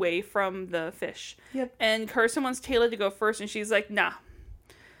away from the fish. Yep. And Carson wants Taylor to go first, and she's like, nah.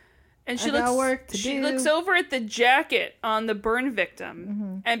 And she looks over at the jacket on the burn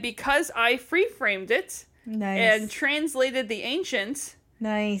victim. And because I free-framed it and translated the ancient,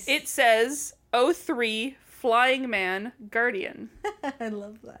 it says, 03 Flying Man Guardian. I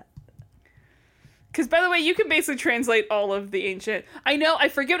love that. Because, by the way, you can basically translate all of the ancient. I know, I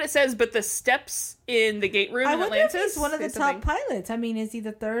forget what it says, but the steps in the gate room in Atlantis. I wonder if he's one of the top pilots. I mean, is he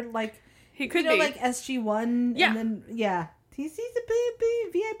the third? Like, he could be. Like SG-1. Yeah. And then, he's a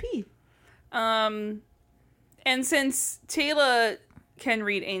big VIP. And since Taylor can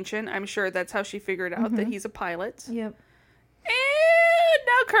read ancient, I'm sure that's how she figured out that he's a pilot. Yep. And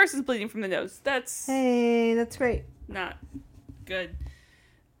now Carson's bleeding from the nose. That's great. Not good.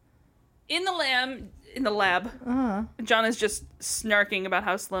 In the lab, John is just snarking about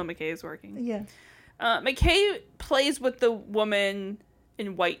how slow McKay is working. Yeah. McKay plays what the woman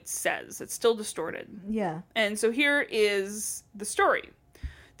in white says. It's still distorted. Yeah. And so here is the story.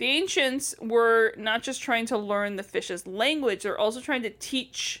 The ancients were not just trying to learn the fish's language, they're also trying to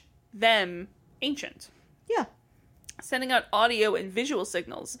teach them ancient. Yeah. Sending out audio and visual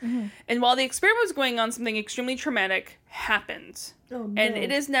signals. And while the experiment was going on, something extremely traumatic happened. Oh, no. And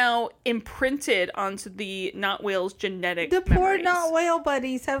it is now imprinted onto the knot whale's genetic memories. Poor knot whale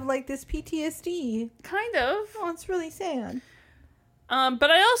buddies have, like, this PTSD. Kind of. Oh, it's really sad.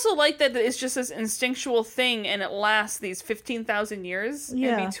 But I also like that it's just this instinctual thing, and it lasts these 15,000 years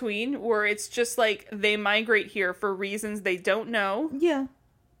in between, where it's just like they migrate here for reasons they don't know. Yeah.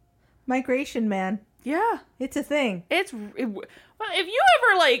 Migration, man. Yeah. It's a thing. Well, if you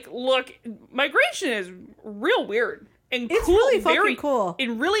ever, like, look, migration is real weird. And it's cool, really fucking cool.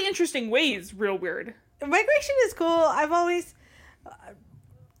 In really interesting ways, real weird. Migration is cool. I've always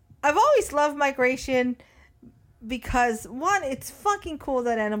loved migration because, one, it's fucking cool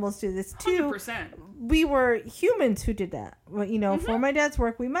that animals do this. 100%. Two, we were humans who did that. For my dad's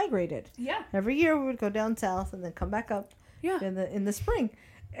work, we migrated. Yeah. Every year we would go down south and then come back up in the spring.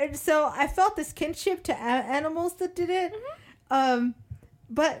 And so I felt this kinship to animals that did it.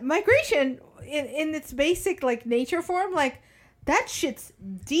 But migration, in its basic, like, nature form, like, that shit's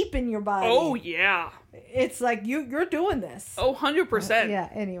deep in your body. Oh, yeah. It's like, you're doing this. Oh, 100%. Yeah,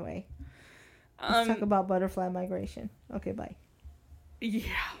 anyway. Let's talk about butterfly migration. Okay, bye. Yeah.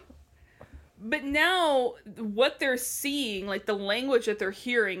 But now, what they're seeing, like, the language that they're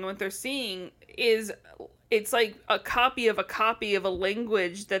hearing, what they're seeing is... It's like a copy of a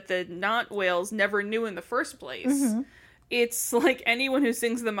language that the knot whales never knew in the first place. It's like anyone who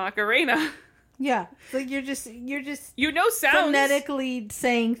sings the Macarena. Yeah. Like you're just you know sounds. Phonetically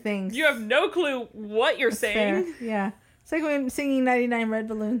saying things. You have no clue what you're saying. Fair. Yeah. It's like when singing 99 Red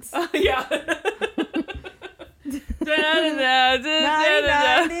Balloons. Yeah. 99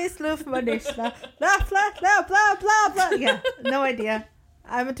 is Luftmadishla. Blah, blah, blah, blah, blah, blah. Yeah. No idea.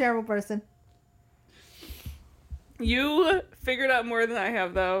 I'm a terrible person. You figured out more than I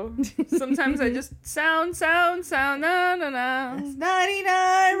have, though. Sometimes I just sound, na, na, na.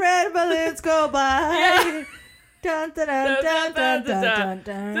 99 red balloons go by. Yeah. Dun, dun, dun, dun, dun, dun, dun, dun,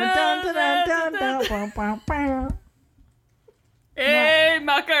 dun, dun, dun, dun. Hey,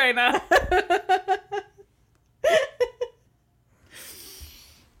 Macarena.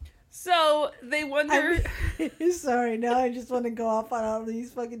 So, they wonder... Sorry, now I just want to go off on all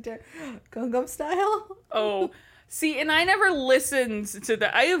these fucking... Gungam style? Oh... See, and I never listened to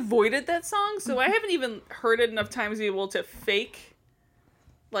that. I avoided that song, so I haven't even heard it enough times to be able to fake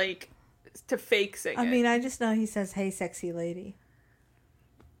sing it. I mean, I just know he says, "Hey, sexy lady."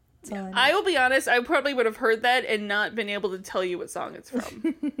 Yeah. I will be honest, I probably would have heard that and not been able to tell you what song it's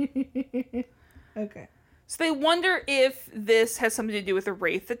from. Okay. So they wonder if this has something to do with a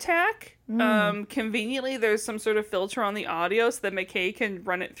Wraith attack. Conveniently, there's some sort of filter on the audio so that McKay can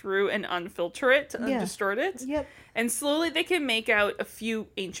run it through and unfilter it and distort it. Yep. And slowly they can make out a few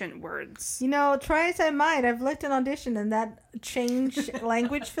ancient words. You know, try as I might, I've looked at Audition and that change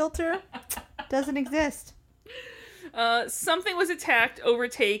language filter doesn't exist. Something was attacked,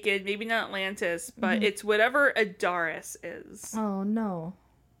 overtaken, maybe not Atlantis, but it's whatever Adaris is. Oh, no.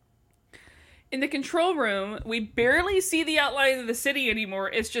 In the control room, we barely see the outline of the city anymore.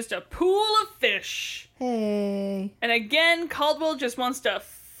 It's just a pool of fish. Hey. And again, Caldwell just wants to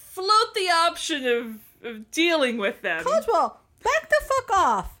float the option of dealing with them. Caldwell, back the fuck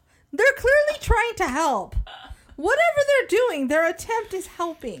off. They're clearly trying to help. Whatever they're doing, their attempt is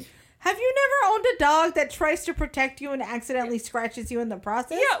helping. Have you never owned a dog that tries to protect you and accidentally scratches you in the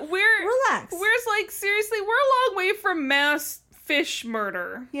process? Yeah, relax. We're like, seriously, we're a long way from mass fish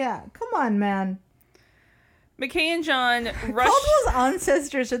murder. Yeah, come on, man. McKay and John rushed... Caldwell's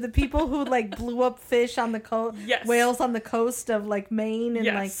ancestors are the people who, like, blew up fish on the coast, yes. whales on the coast of, like, Maine and,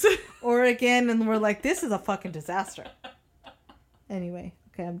 yes. like, Oregon, and we're like, this is a fucking disaster. Anyway,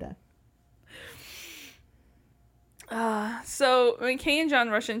 okay, I'm done. So McKay and John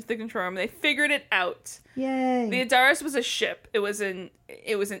rushed into the control room. They figured it out. Yay! The Adaris was a ship. It was an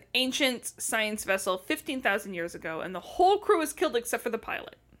ancient science vessel 15,000 years ago, and the whole crew was killed except for the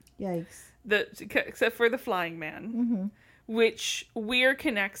pilot. Yikes! Except for the flying man, which Weir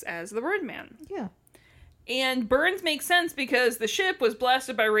connects as the Birdman. Yeah. And burns make sense because the ship was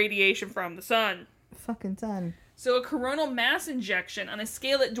blasted by radiation from the sun. Fucking sun. So a coronal mass injection on a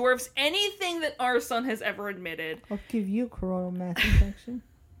scale that dwarfs anything that our sun has ever admitted. I'll give you coronal mass injection.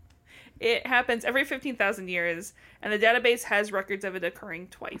 It happens every 15,000 years, and the database has records of it occurring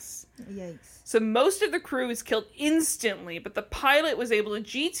twice. Yikes. So most of the crew is killed instantly, but the pilot was able to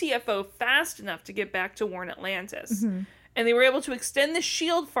GTFO fast enough to get back to warn Atlantis. Mm-hmm. And they were able to extend the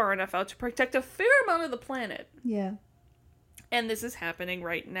shield far enough out to protect a fair amount of the planet. Yeah. And this is happening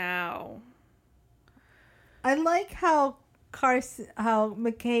right now. I like how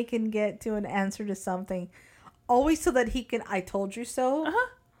McKay can get to an answer to something, always so that he can, I told you so. Uh-huh.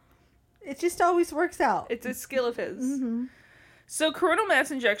 It just always works out. It's a skill of his. Mm-hmm. So coronal mass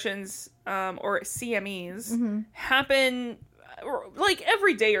injections, or CMEs, happen like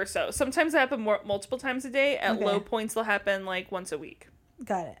every day or so. Sometimes they happen multiple times a day. At low points, they'll happen like once a week.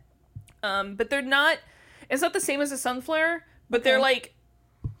 Got it. But they're not, it's not the same as a sun flare, but they're like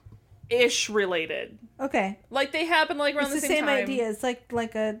ish related. Okay. Like they happen like around the same time. Idea. It's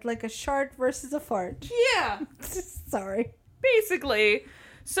like a shart versus a fart. Yeah. Sorry. Basically.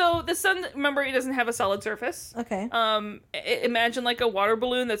 So the sun, remember, it doesn't have a solid surface. Okay. Imagine like a water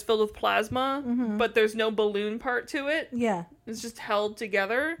balloon that's filled with plasma, but there's no balloon part to it. Yeah. It's just held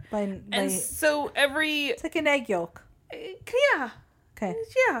together. And so it's like an egg yolk. Yeah. Okay.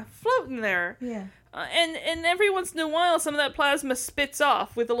 Yeah, floating there. Yeah. And every once in a while, some of that plasma spits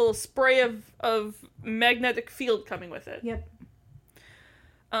off with a little spray of magnetic field coming with it. Yep.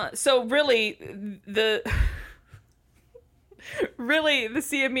 So really, the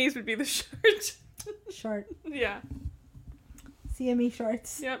CMEs would be the shart. Shart. Yeah. CME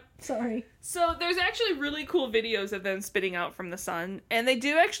sharts. Yep. Sorry. So there's actually really cool videos of them spitting out from the sun, and they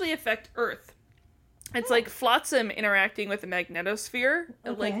do actually affect Earth. It's like flotsam interacting with a magnetosphere,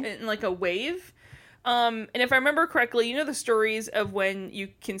 like a wave. And if I remember correctly, you know the stories of when you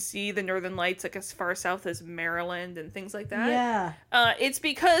can see the northern lights like as far south as Maryland and things like that? Yeah. It's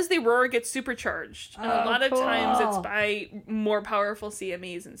because the aurora gets supercharged. And a lot of times it's by more powerful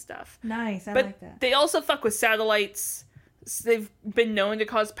CMEs and stuff. Nice, I but like that. They also fuck with satellites. They've been known to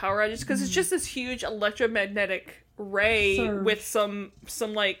cause power outages because it's just this huge electromagnetic ray surge with some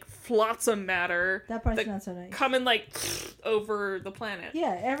like flotsam matter that part's not so nice coming like over the planet.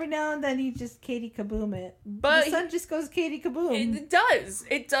 Yeah, every now and then he just Katie Kaboom it, but the sun just goes Katie Kaboom. It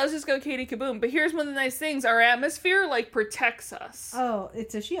does just go Katie Kaboom. But here's one of the nice things: our atmosphere like protects us. Oh,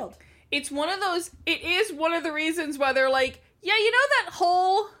 it's a shield. It's one of those. It is one of the reasons why they're like, yeah, you know that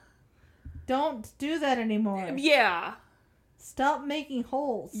hole. Don't do that anymore. Yeah. Stop making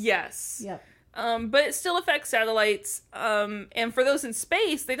holes. Yes. Yep. But it still affects satellites. And for those in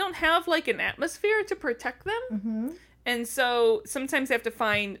space, they don't have like an atmosphere to protect them. Mm-hmm. And so sometimes they have to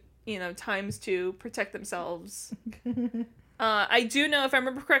find, times to protect themselves. I do know, if I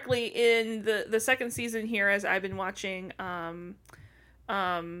remember correctly, in the second season here, as I've been watching, For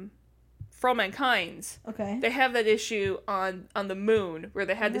All Mankind, they have that issue on the moon where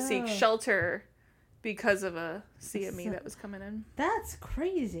they had to seek shelter because of a CME that was coming in. That's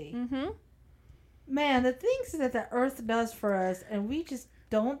crazy. Mm-hmm. Man, the things that the Earth does for us, and we just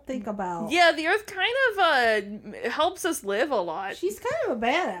don't think about. Yeah, the Earth kind of helps us live a lot. She's kind of a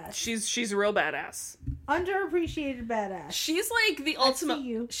badass. She's a real badass. Underappreciated badass. She's like the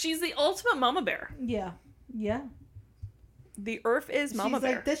ultimate. She's the ultimate mama bear. Yeah, yeah. The Earth is mama bear.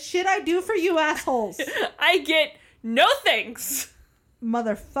 She's like, this shit I do for you assholes. I get no thanks,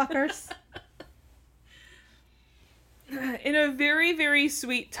 motherfuckers. In a very, very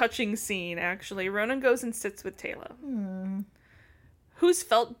sweet, touching scene, actually, Ronan goes and sits with Tayla. Who's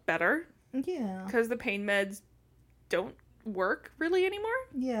felt better. Yeah. Because the pain meds don't work really anymore.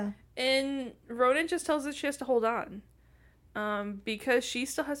 Yeah. And Ronan just tells her she has to hold on. Because she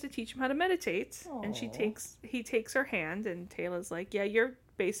still has to teach him how to meditate. Aww. And he takes her hand, and Tayla's like, yeah, you're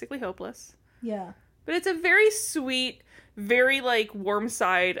basically hopeless. Yeah. But it's a very sweet, very, like, warm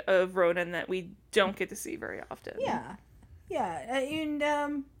side of Ronan that we don't get to see very often. Yeah. Yeah.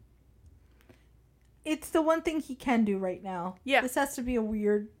 And, it's the one thing he can do right now. Yeah. This has to be a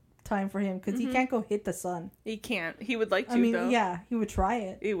weird time for him because he can't go hit the sun. He can't. He would like to, though. Yeah, he would try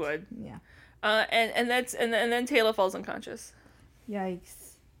it. He would. Yeah. And then Taylor falls unconscious.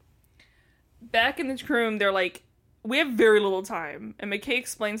 Yikes. Back in the room, they're like, we have very little time. And McKay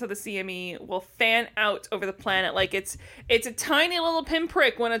explains how the CME will fan out over the planet. Like, it's a tiny little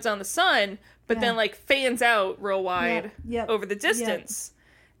pinprick when it's on the sun, but then, like, fans out real wide over the distance.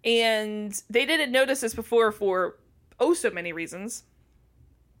 And they didn't notice this before for so many reasons.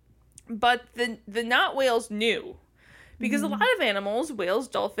 But the not whales knew. Because a lot of animals, whales,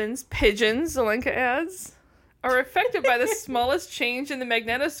 dolphins, pigeons, Zelenka adds, are affected by the smallest change in the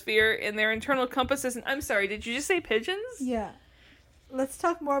magnetosphere in their internal compasses. And I'm sorry, did you just say pigeons? Yeah. Let's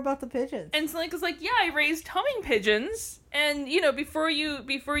talk more about the pigeons. And Zelenka's like, yeah, I raised homing pigeons. And, you know, before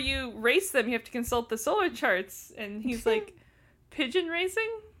you race them, you have to consult the solar charts. And he's like, pigeon racing?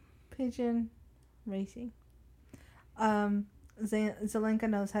 Pigeon racing. Zelenka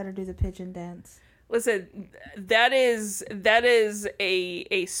knows how to do the pigeon dance. Listen, that is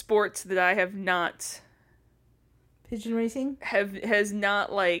a sport that I have not... Pigeon racing? Has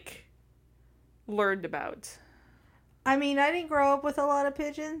not, like, learned about. I mean, I didn't grow up with a lot of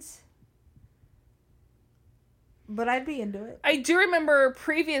pigeons. But I'd be into it. I do remember a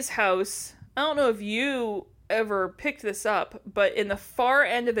previous house. I don't know if you ever picked this up, but in the far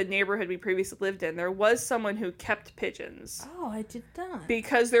end of the neighborhood we previously lived in, there was someone who kept pigeons. Oh, I did not.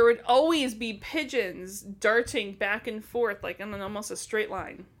 Because there would always be pigeons darting back and forth, like in almost a straight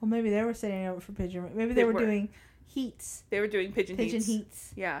line. Well, maybe they were setting up for pigeon. Maybe they were doing heats. They were doing pigeon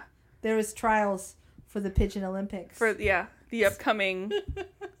heats. Yeah. There was trials for the Pigeon Olympics. The upcoming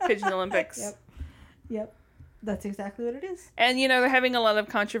Pigeon Olympics. Yep. That's exactly what it is. And, you know, they're having a lot of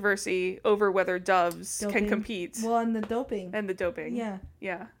controversy over whether doves can compete. Well, and the doping. Yeah.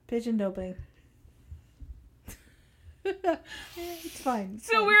 Yeah. Pigeon doping. It's fine.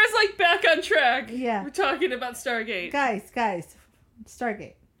 So we're just, like, back on track. Yeah. We're talking about Stargate. Guys.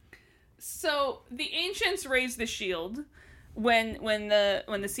 Stargate. So the ancients raised the shield when the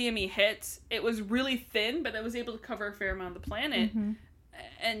CME hit. It was really thin, but it was able to cover a fair amount of the planet. Mm-hmm.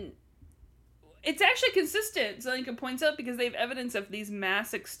 And it's actually consistent, Zelenka points out, because they have evidence of these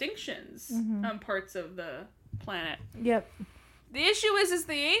mass extinctions on parts of the planet. Yep. The issue is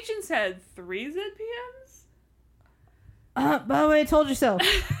the ancients had 3 ZPMs? By the way, I told you so.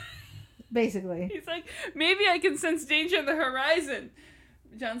 Basically. He's like, maybe I can sense danger on the horizon.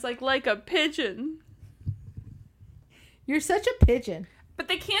 John's like a pigeon. You're such a pigeon. But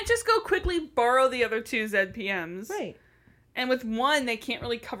they can't just go quickly borrow the other 2 ZPMs. Right. And with 1, they can't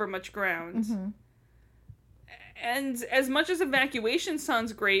really cover much ground. Mm-hmm. And as much as evacuation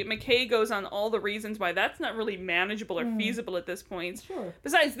sounds great, McKay goes on all the reasons why that's not really manageable or feasible at this point. Sure.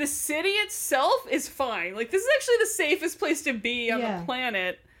 Besides, the city itself is fine. Like, this is actually the safest place to be on the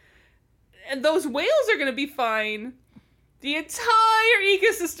planet. And those whales are going to be fine. The entire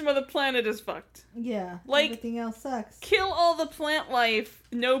ecosystem of the planet is fucked. Yeah. Like, everything else sucks. Kill all the plant life,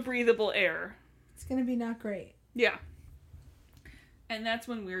 no breathable air. It's going to be not great. Yeah. And that's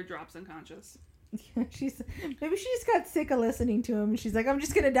when Weir drops unconscious. Maybe she just got sick of listening to him. And she's like, I'm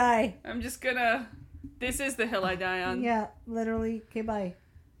just gonna die. This is the hill I die on. Yeah, literally. Okay, bye.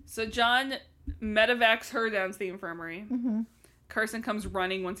 So John medevacs her down to the infirmary. Mm-hmm. Carson comes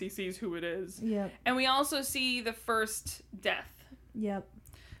running once he sees who it is. Yep. And we also see the first death. Yep.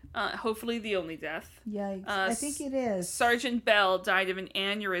 Hopefully the only death. Yikes. I think it is. Sergeant Bell died of an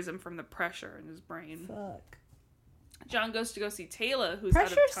aneurysm from the pressure in his brain. Fuck. John goes to go see Taylor, who's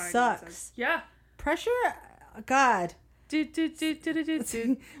pressure out of time. Sucks. Yeah. Pressure, God.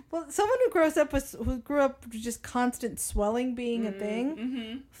 Well, someone who grew up with just constant swelling being a thing.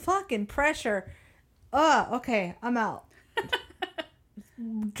 Mm-hmm. Fucking pressure. Okay, I'm out.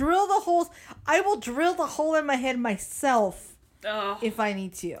 Drill the holes. I will drill the hole in my head myself if I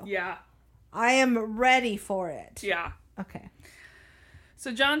need to. Yeah. I am ready for it. Yeah. Okay.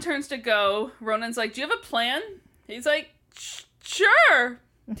 So John turns to go. Ronan's like, do you have a plan? He's like, sure.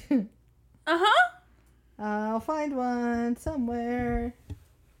 Uh-huh. I'll find one somewhere.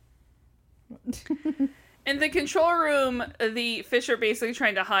 In the control room, the fish are basically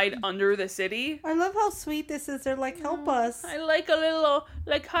trying to hide under the city. I love how sweet this is. They're like, help us. I like a little,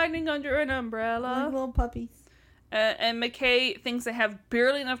 like hiding under an umbrella. Like little puppies. And McKay thinks they have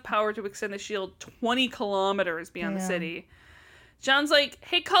barely enough power to extend the shield 20 kilometers beyond the city. John's like,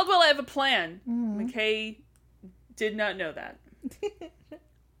 hey, Caldwell, I have a plan. Mm-hmm. McKay did not know that.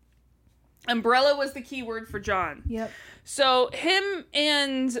 Umbrella was the key word for John. Yep. So him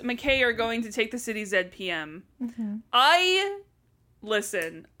and McKay are going to take the city ZPM. Mm-hmm. I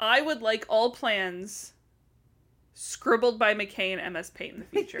would like all plans scribbled by McKay and MS Paint in the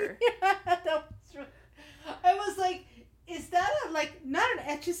future. Yeah, that was true. I was like, is that not an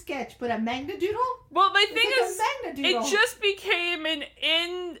Etch-a-Sketch, but a Magnadoodle? Well, my thing is, is, it just became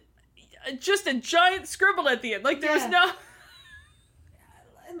just a giant scribble at the end. Like, there was no...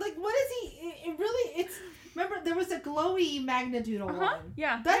 Like, what is he... It's... Remember, there was a glowy Magnadoodle one.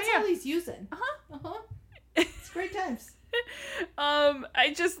 Yeah. That's all he's using. It's great times.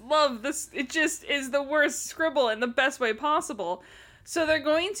 I just love this. It just is the worst scribble in the best way possible. So they're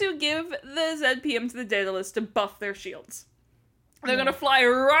going to give the ZPM to the Daedalus to buff their shields. They're going to fly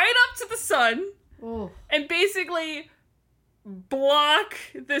right up to the sun and basically block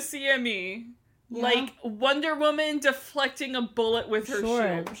the CME. Yeah. Like Wonder Woman deflecting a bullet with her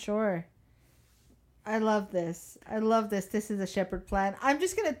shield. Sure. I love this. This is a Shepard plan. I'm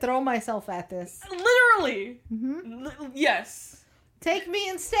just going to throw myself at this. Literally. Mm-hmm. Yes. Take me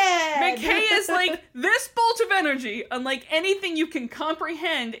instead. McKay is like, this bolt of energy, unlike anything you can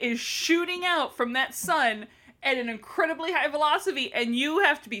comprehend, is shooting out from that sun at an incredibly high velocity, and you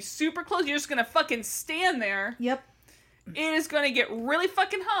have to be super close. You're just going to fucking stand there. Yep. It is going to get really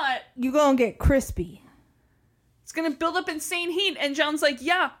fucking hot. You're going to get crispy. It's going to build up insane heat. And John's like,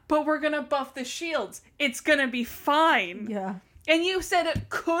 yeah, but we're going to buff the shields. It's going to be fine. Yeah. And you said it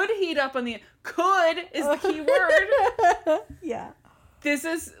could heat up on the... Could is the key word. Yeah.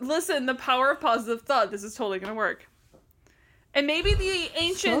 Listen, the power of positive thought. This is totally going to work. And maybe the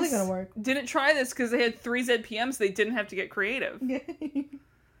ancients totally didn't try this because they had 3 ZPMs. So they didn't have to get creative.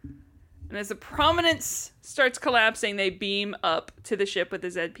 And as the prominence starts collapsing, they beam up to the ship with the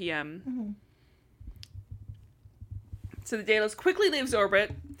ZPM. Mm-hmm. So the Daedalus quickly leaves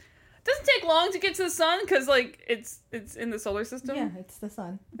orbit. Doesn't take long to get to the sun because, like, it's in the solar system. Yeah, it's the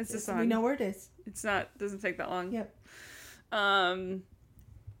sun. It's the sun. We know where it is. Doesn't take that long. Yep.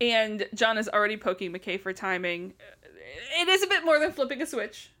 And John is already poking McKay for timing. It is a bit more than flipping a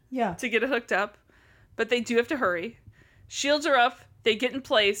switch. Yeah. To get it hooked up. But they do have to hurry. Shields are up. They get in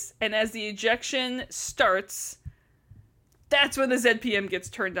place, and as the ejection starts, that's when the ZPM gets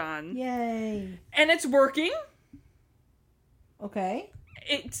turned on. Yay. And it's working. Okay.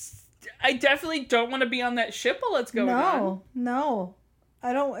 I definitely don't want to be on that ship while it's going on. No.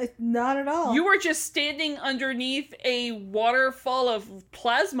 I don't, not at all. You were just standing underneath a waterfall of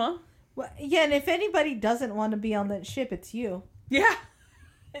plasma. Well, yeah, and if anybody doesn't want to be on that ship, it's you. Yeah.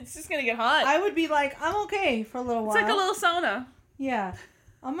 It's just going to get hot. I would be like, I'm okay for a little while. It's like a little sauna. Yeah,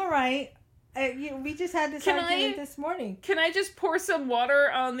 I'm all right. We just had this argument this morning. Can I just pour some water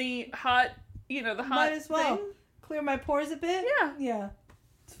on the hot, the hot Might as well. thing? Clear my pores a bit? Yeah. Yeah,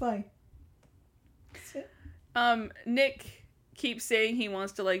 it's fine. Nick keeps saying he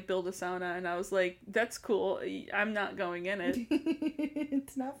wants to, like, build a sauna, and I was like, that's cool. I'm not going in it.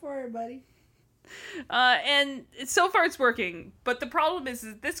 It's not for everybody. And so far it's working, but the problem is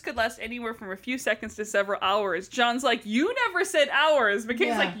this could last anywhere from a few seconds to several hours. John's like, you never said hours.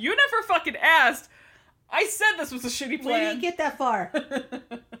 McKay's like, you never fucking asked. I said this was a shitty plan. We didn't get that far.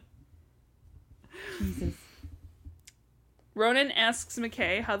 Jesus. Ronan asks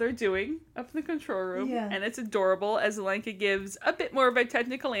McKay how they're doing up in the control room, and it's adorable as Alenka gives a bit more of a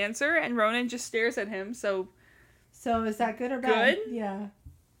technical answer, and Ronan just stares at him, so is that good or bad? Good? Yeah.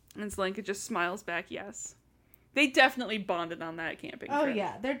 And Zelenka just smiles back, yes. They definitely bonded on that camping trip. Oh,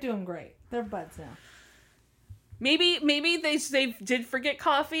 yeah. They're doing great. They're buds now. Maybe they did forget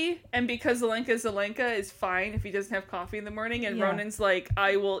coffee, and because Zelenka is fine if he doesn't have coffee in the morning, and Ronan's like,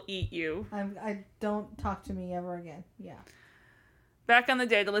 I will eat you. I don't talk to me ever again. Yeah. Back on the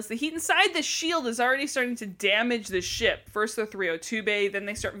Daedalus, the heat inside the shield is already starting to damage the ship. First the 302 bay, then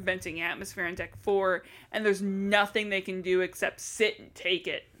they start venting atmosphere on deck 4, and there's nothing they can do except sit and take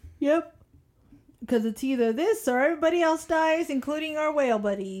it. Yep. Because it's either this or everybody else dies, including our whale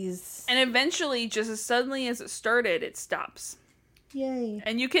buddies. And eventually, just as suddenly as it started, it stops. Yay.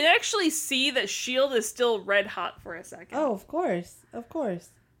 And you can actually see that S.H.I.E.L.D. is still red hot for a second. Oh, of course. Of course.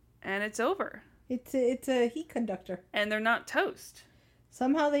 And it's over. It's a heat conductor. And they're not toast.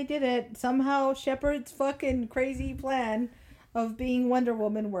 Somehow they did it. Somehow Shepard's fucking crazy plan of being Wonder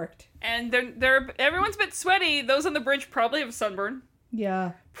Woman worked. And everyone's a bit sweaty. Those on the bridge probably have sunburn.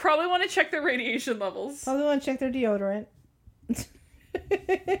 Yeah. Probably want to check their radiation levels. Probably want to check their deodorant.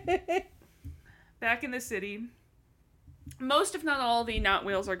 Back in the city, most, if not all, the Not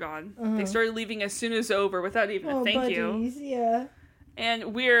whales are gone. Uh-huh. They started leaving as soon as over without even a thank buddies, you. Yeah.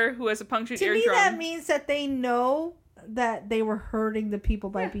 And Weir, who has a punctured eardrum. To me, that means that they know that they were hurting the people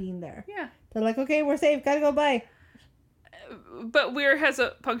by being there. Yeah. They're like, okay, we're safe. Gotta go, bye. But Weir has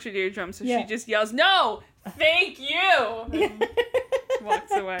a punctured eardrum, so she just yells, "No! Thank you!" And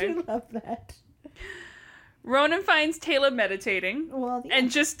walks away. I do love that. Ronan finds Teyla meditating. Well,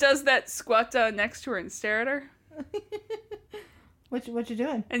 and just does that squat down next to her and stare at her. What you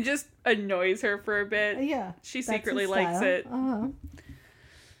doing? And just annoys her for a bit. Yeah. She secretly likes it.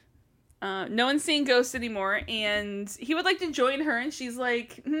 No one's seeing Ghost anymore, and he would like to join her, and she's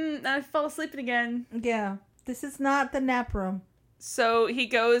like, I fell asleep again. Yeah. This is not the nap room. So he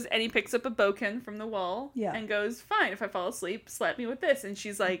goes and he picks up a bokken from the wall. Yeah. And goes, fine, if I fall asleep, slap me with this. And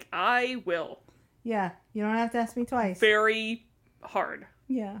she's like, I will. Yeah. You don't have to ask me twice. Very hard.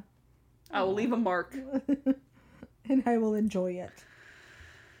 Yeah. I will leave a mark. And I will enjoy it.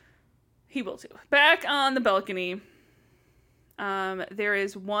 He will too. Back on the balcony, there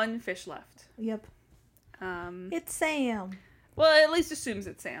is one fish left. Yep. It's Sam. Well, it at least assumes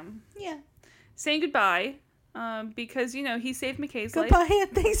it's Sam. Yeah. Saying goodbye, because, you know, he saved McKay's life. Goodbye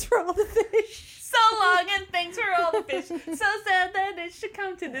and thanks for all the fish. So long and thanks for all the fish. So sad that it should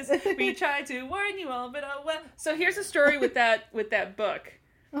come to this. We tried to warn you all, but oh well. So here's a story with that book.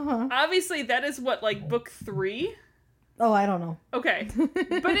 Uh-huh. Obviously, that is what, like, book 3? Oh, I don't know. Okay.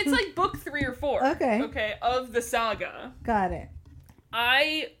 But it's like book 3 or 4. Okay. Okay, of the saga. Got it.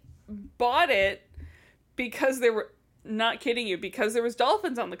 I bought it because there were, not kidding you, because there was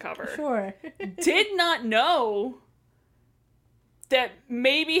dolphins on the cover. Sure. Did not know that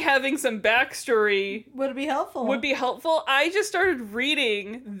maybe having some backstory would be helpful. I just started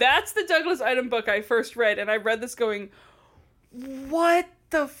reading. That's the Douglas Adams book I first read, and I read this going, what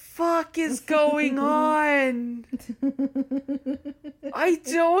the fuck is going on? I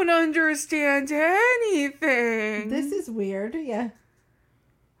don't understand anything. This is weird, yeah.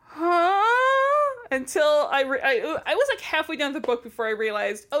 Huh? Until I was like halfway down the book before I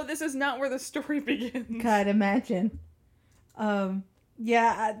realized, oh, this is not where the story begins. God, imagine.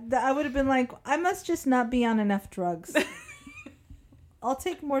 Yeah, I would have been like, I must just not be on enough drugs. I'll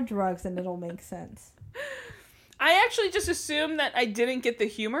take more drugs and it'll make sense. I actually just assumed that I didn't get the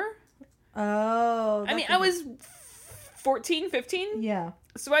humor. Oh. I mean, I was 14, 15. Yeah.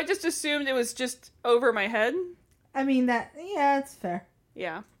 So I just assumed it was just over my head. I mean, it's fair.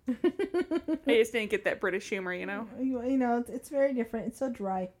 Yeah. I just didn't get that British humor, you know? You know, it's very different. It's so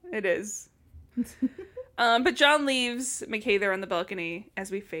dry. It is. But John leaves McKay there on the balcony as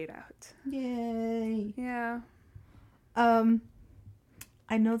we fade out. Yay. Yeah. I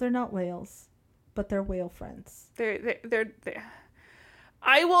know they're not whales, but they're whale friends. They're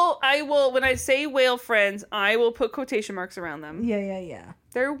I will when I say whale friends, I will put quotation marks around them. Yeah.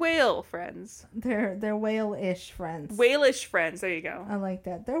 They're whale friends. They're whale-ish friends. Whale-ish friends, there you go. I like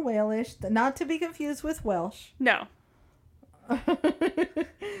that. They're whale-ish, not to be confused with Welsh. No.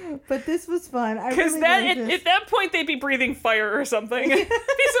 But this was fun. Because really at that point they'd be breathing fire or something. Be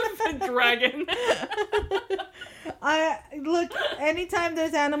some dragon. Look, anytime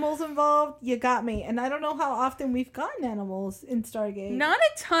there's animals involved, you got me. And I don't know how often we've gotten animals in Stargate. Not a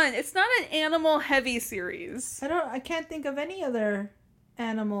ton. It's not an animal heavy series. I can't think of any other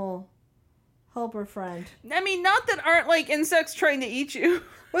animal helper friend. I mean, not that aren't like insects trying to eat you.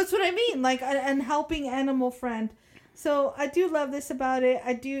 That's what I mean. Like and helping animal friend. So I do love this about it.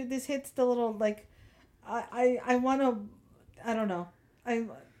 This hits the little, like, I want to, I don't know.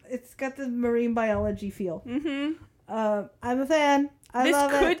 It's got the marine biology feel. Mm-hmm. I'm a fan. I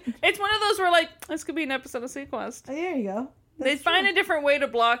love it. It's one of those where, like, this could be an episode of Sequest. Oh, there you go. They find a different way to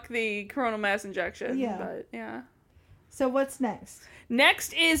block the coronal mass injection. Yeah. But, yeah. So what's next?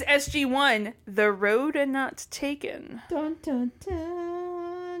 Next is SG-1, The Road Not Taken. Dun, dun,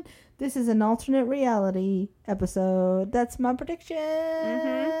 dun. This is an alternate reality episode. That's my prediction.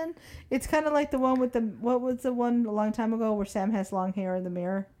 Mm-hmm. It's kind of like the one with what was the one a long time ago where Sam has long hair in the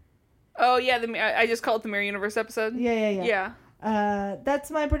mirror? Oh, yeah. I just called it the Mirror Universe episode. Yeah.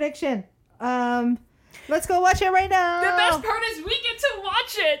 That's my prediction. Let's go watch it right now. The best part is we get to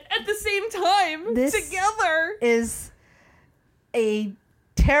watch it at the same time together. Is a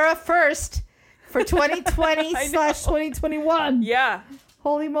Terra first for 2020/2021. Yeah.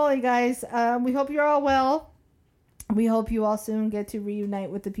 Holy moly, guys. We hope you're all well. We hope you all soon get to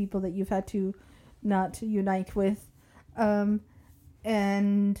reunite with the people that you've had to not unite with.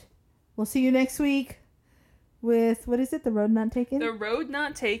 And we'll see you next week with, what is it? The Road Not Taken? The Road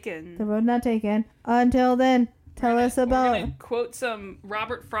Not Taken. The Road Not Taken. Until then, tell us about... We're going to quote some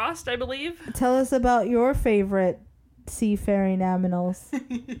Robert Frost, I believe. Tell us about your favorite seafaring aminals.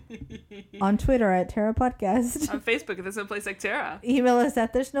 On Twitter at Terra Podcast. On Facebook at There's No Place Like Terra. Email us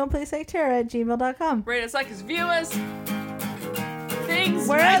at There's No Place Like Terra at gmail.com. Rate us, like us, view us. Things.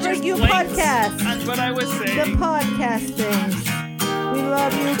 Wherever you podcast. That's what I was saying. The podcast things.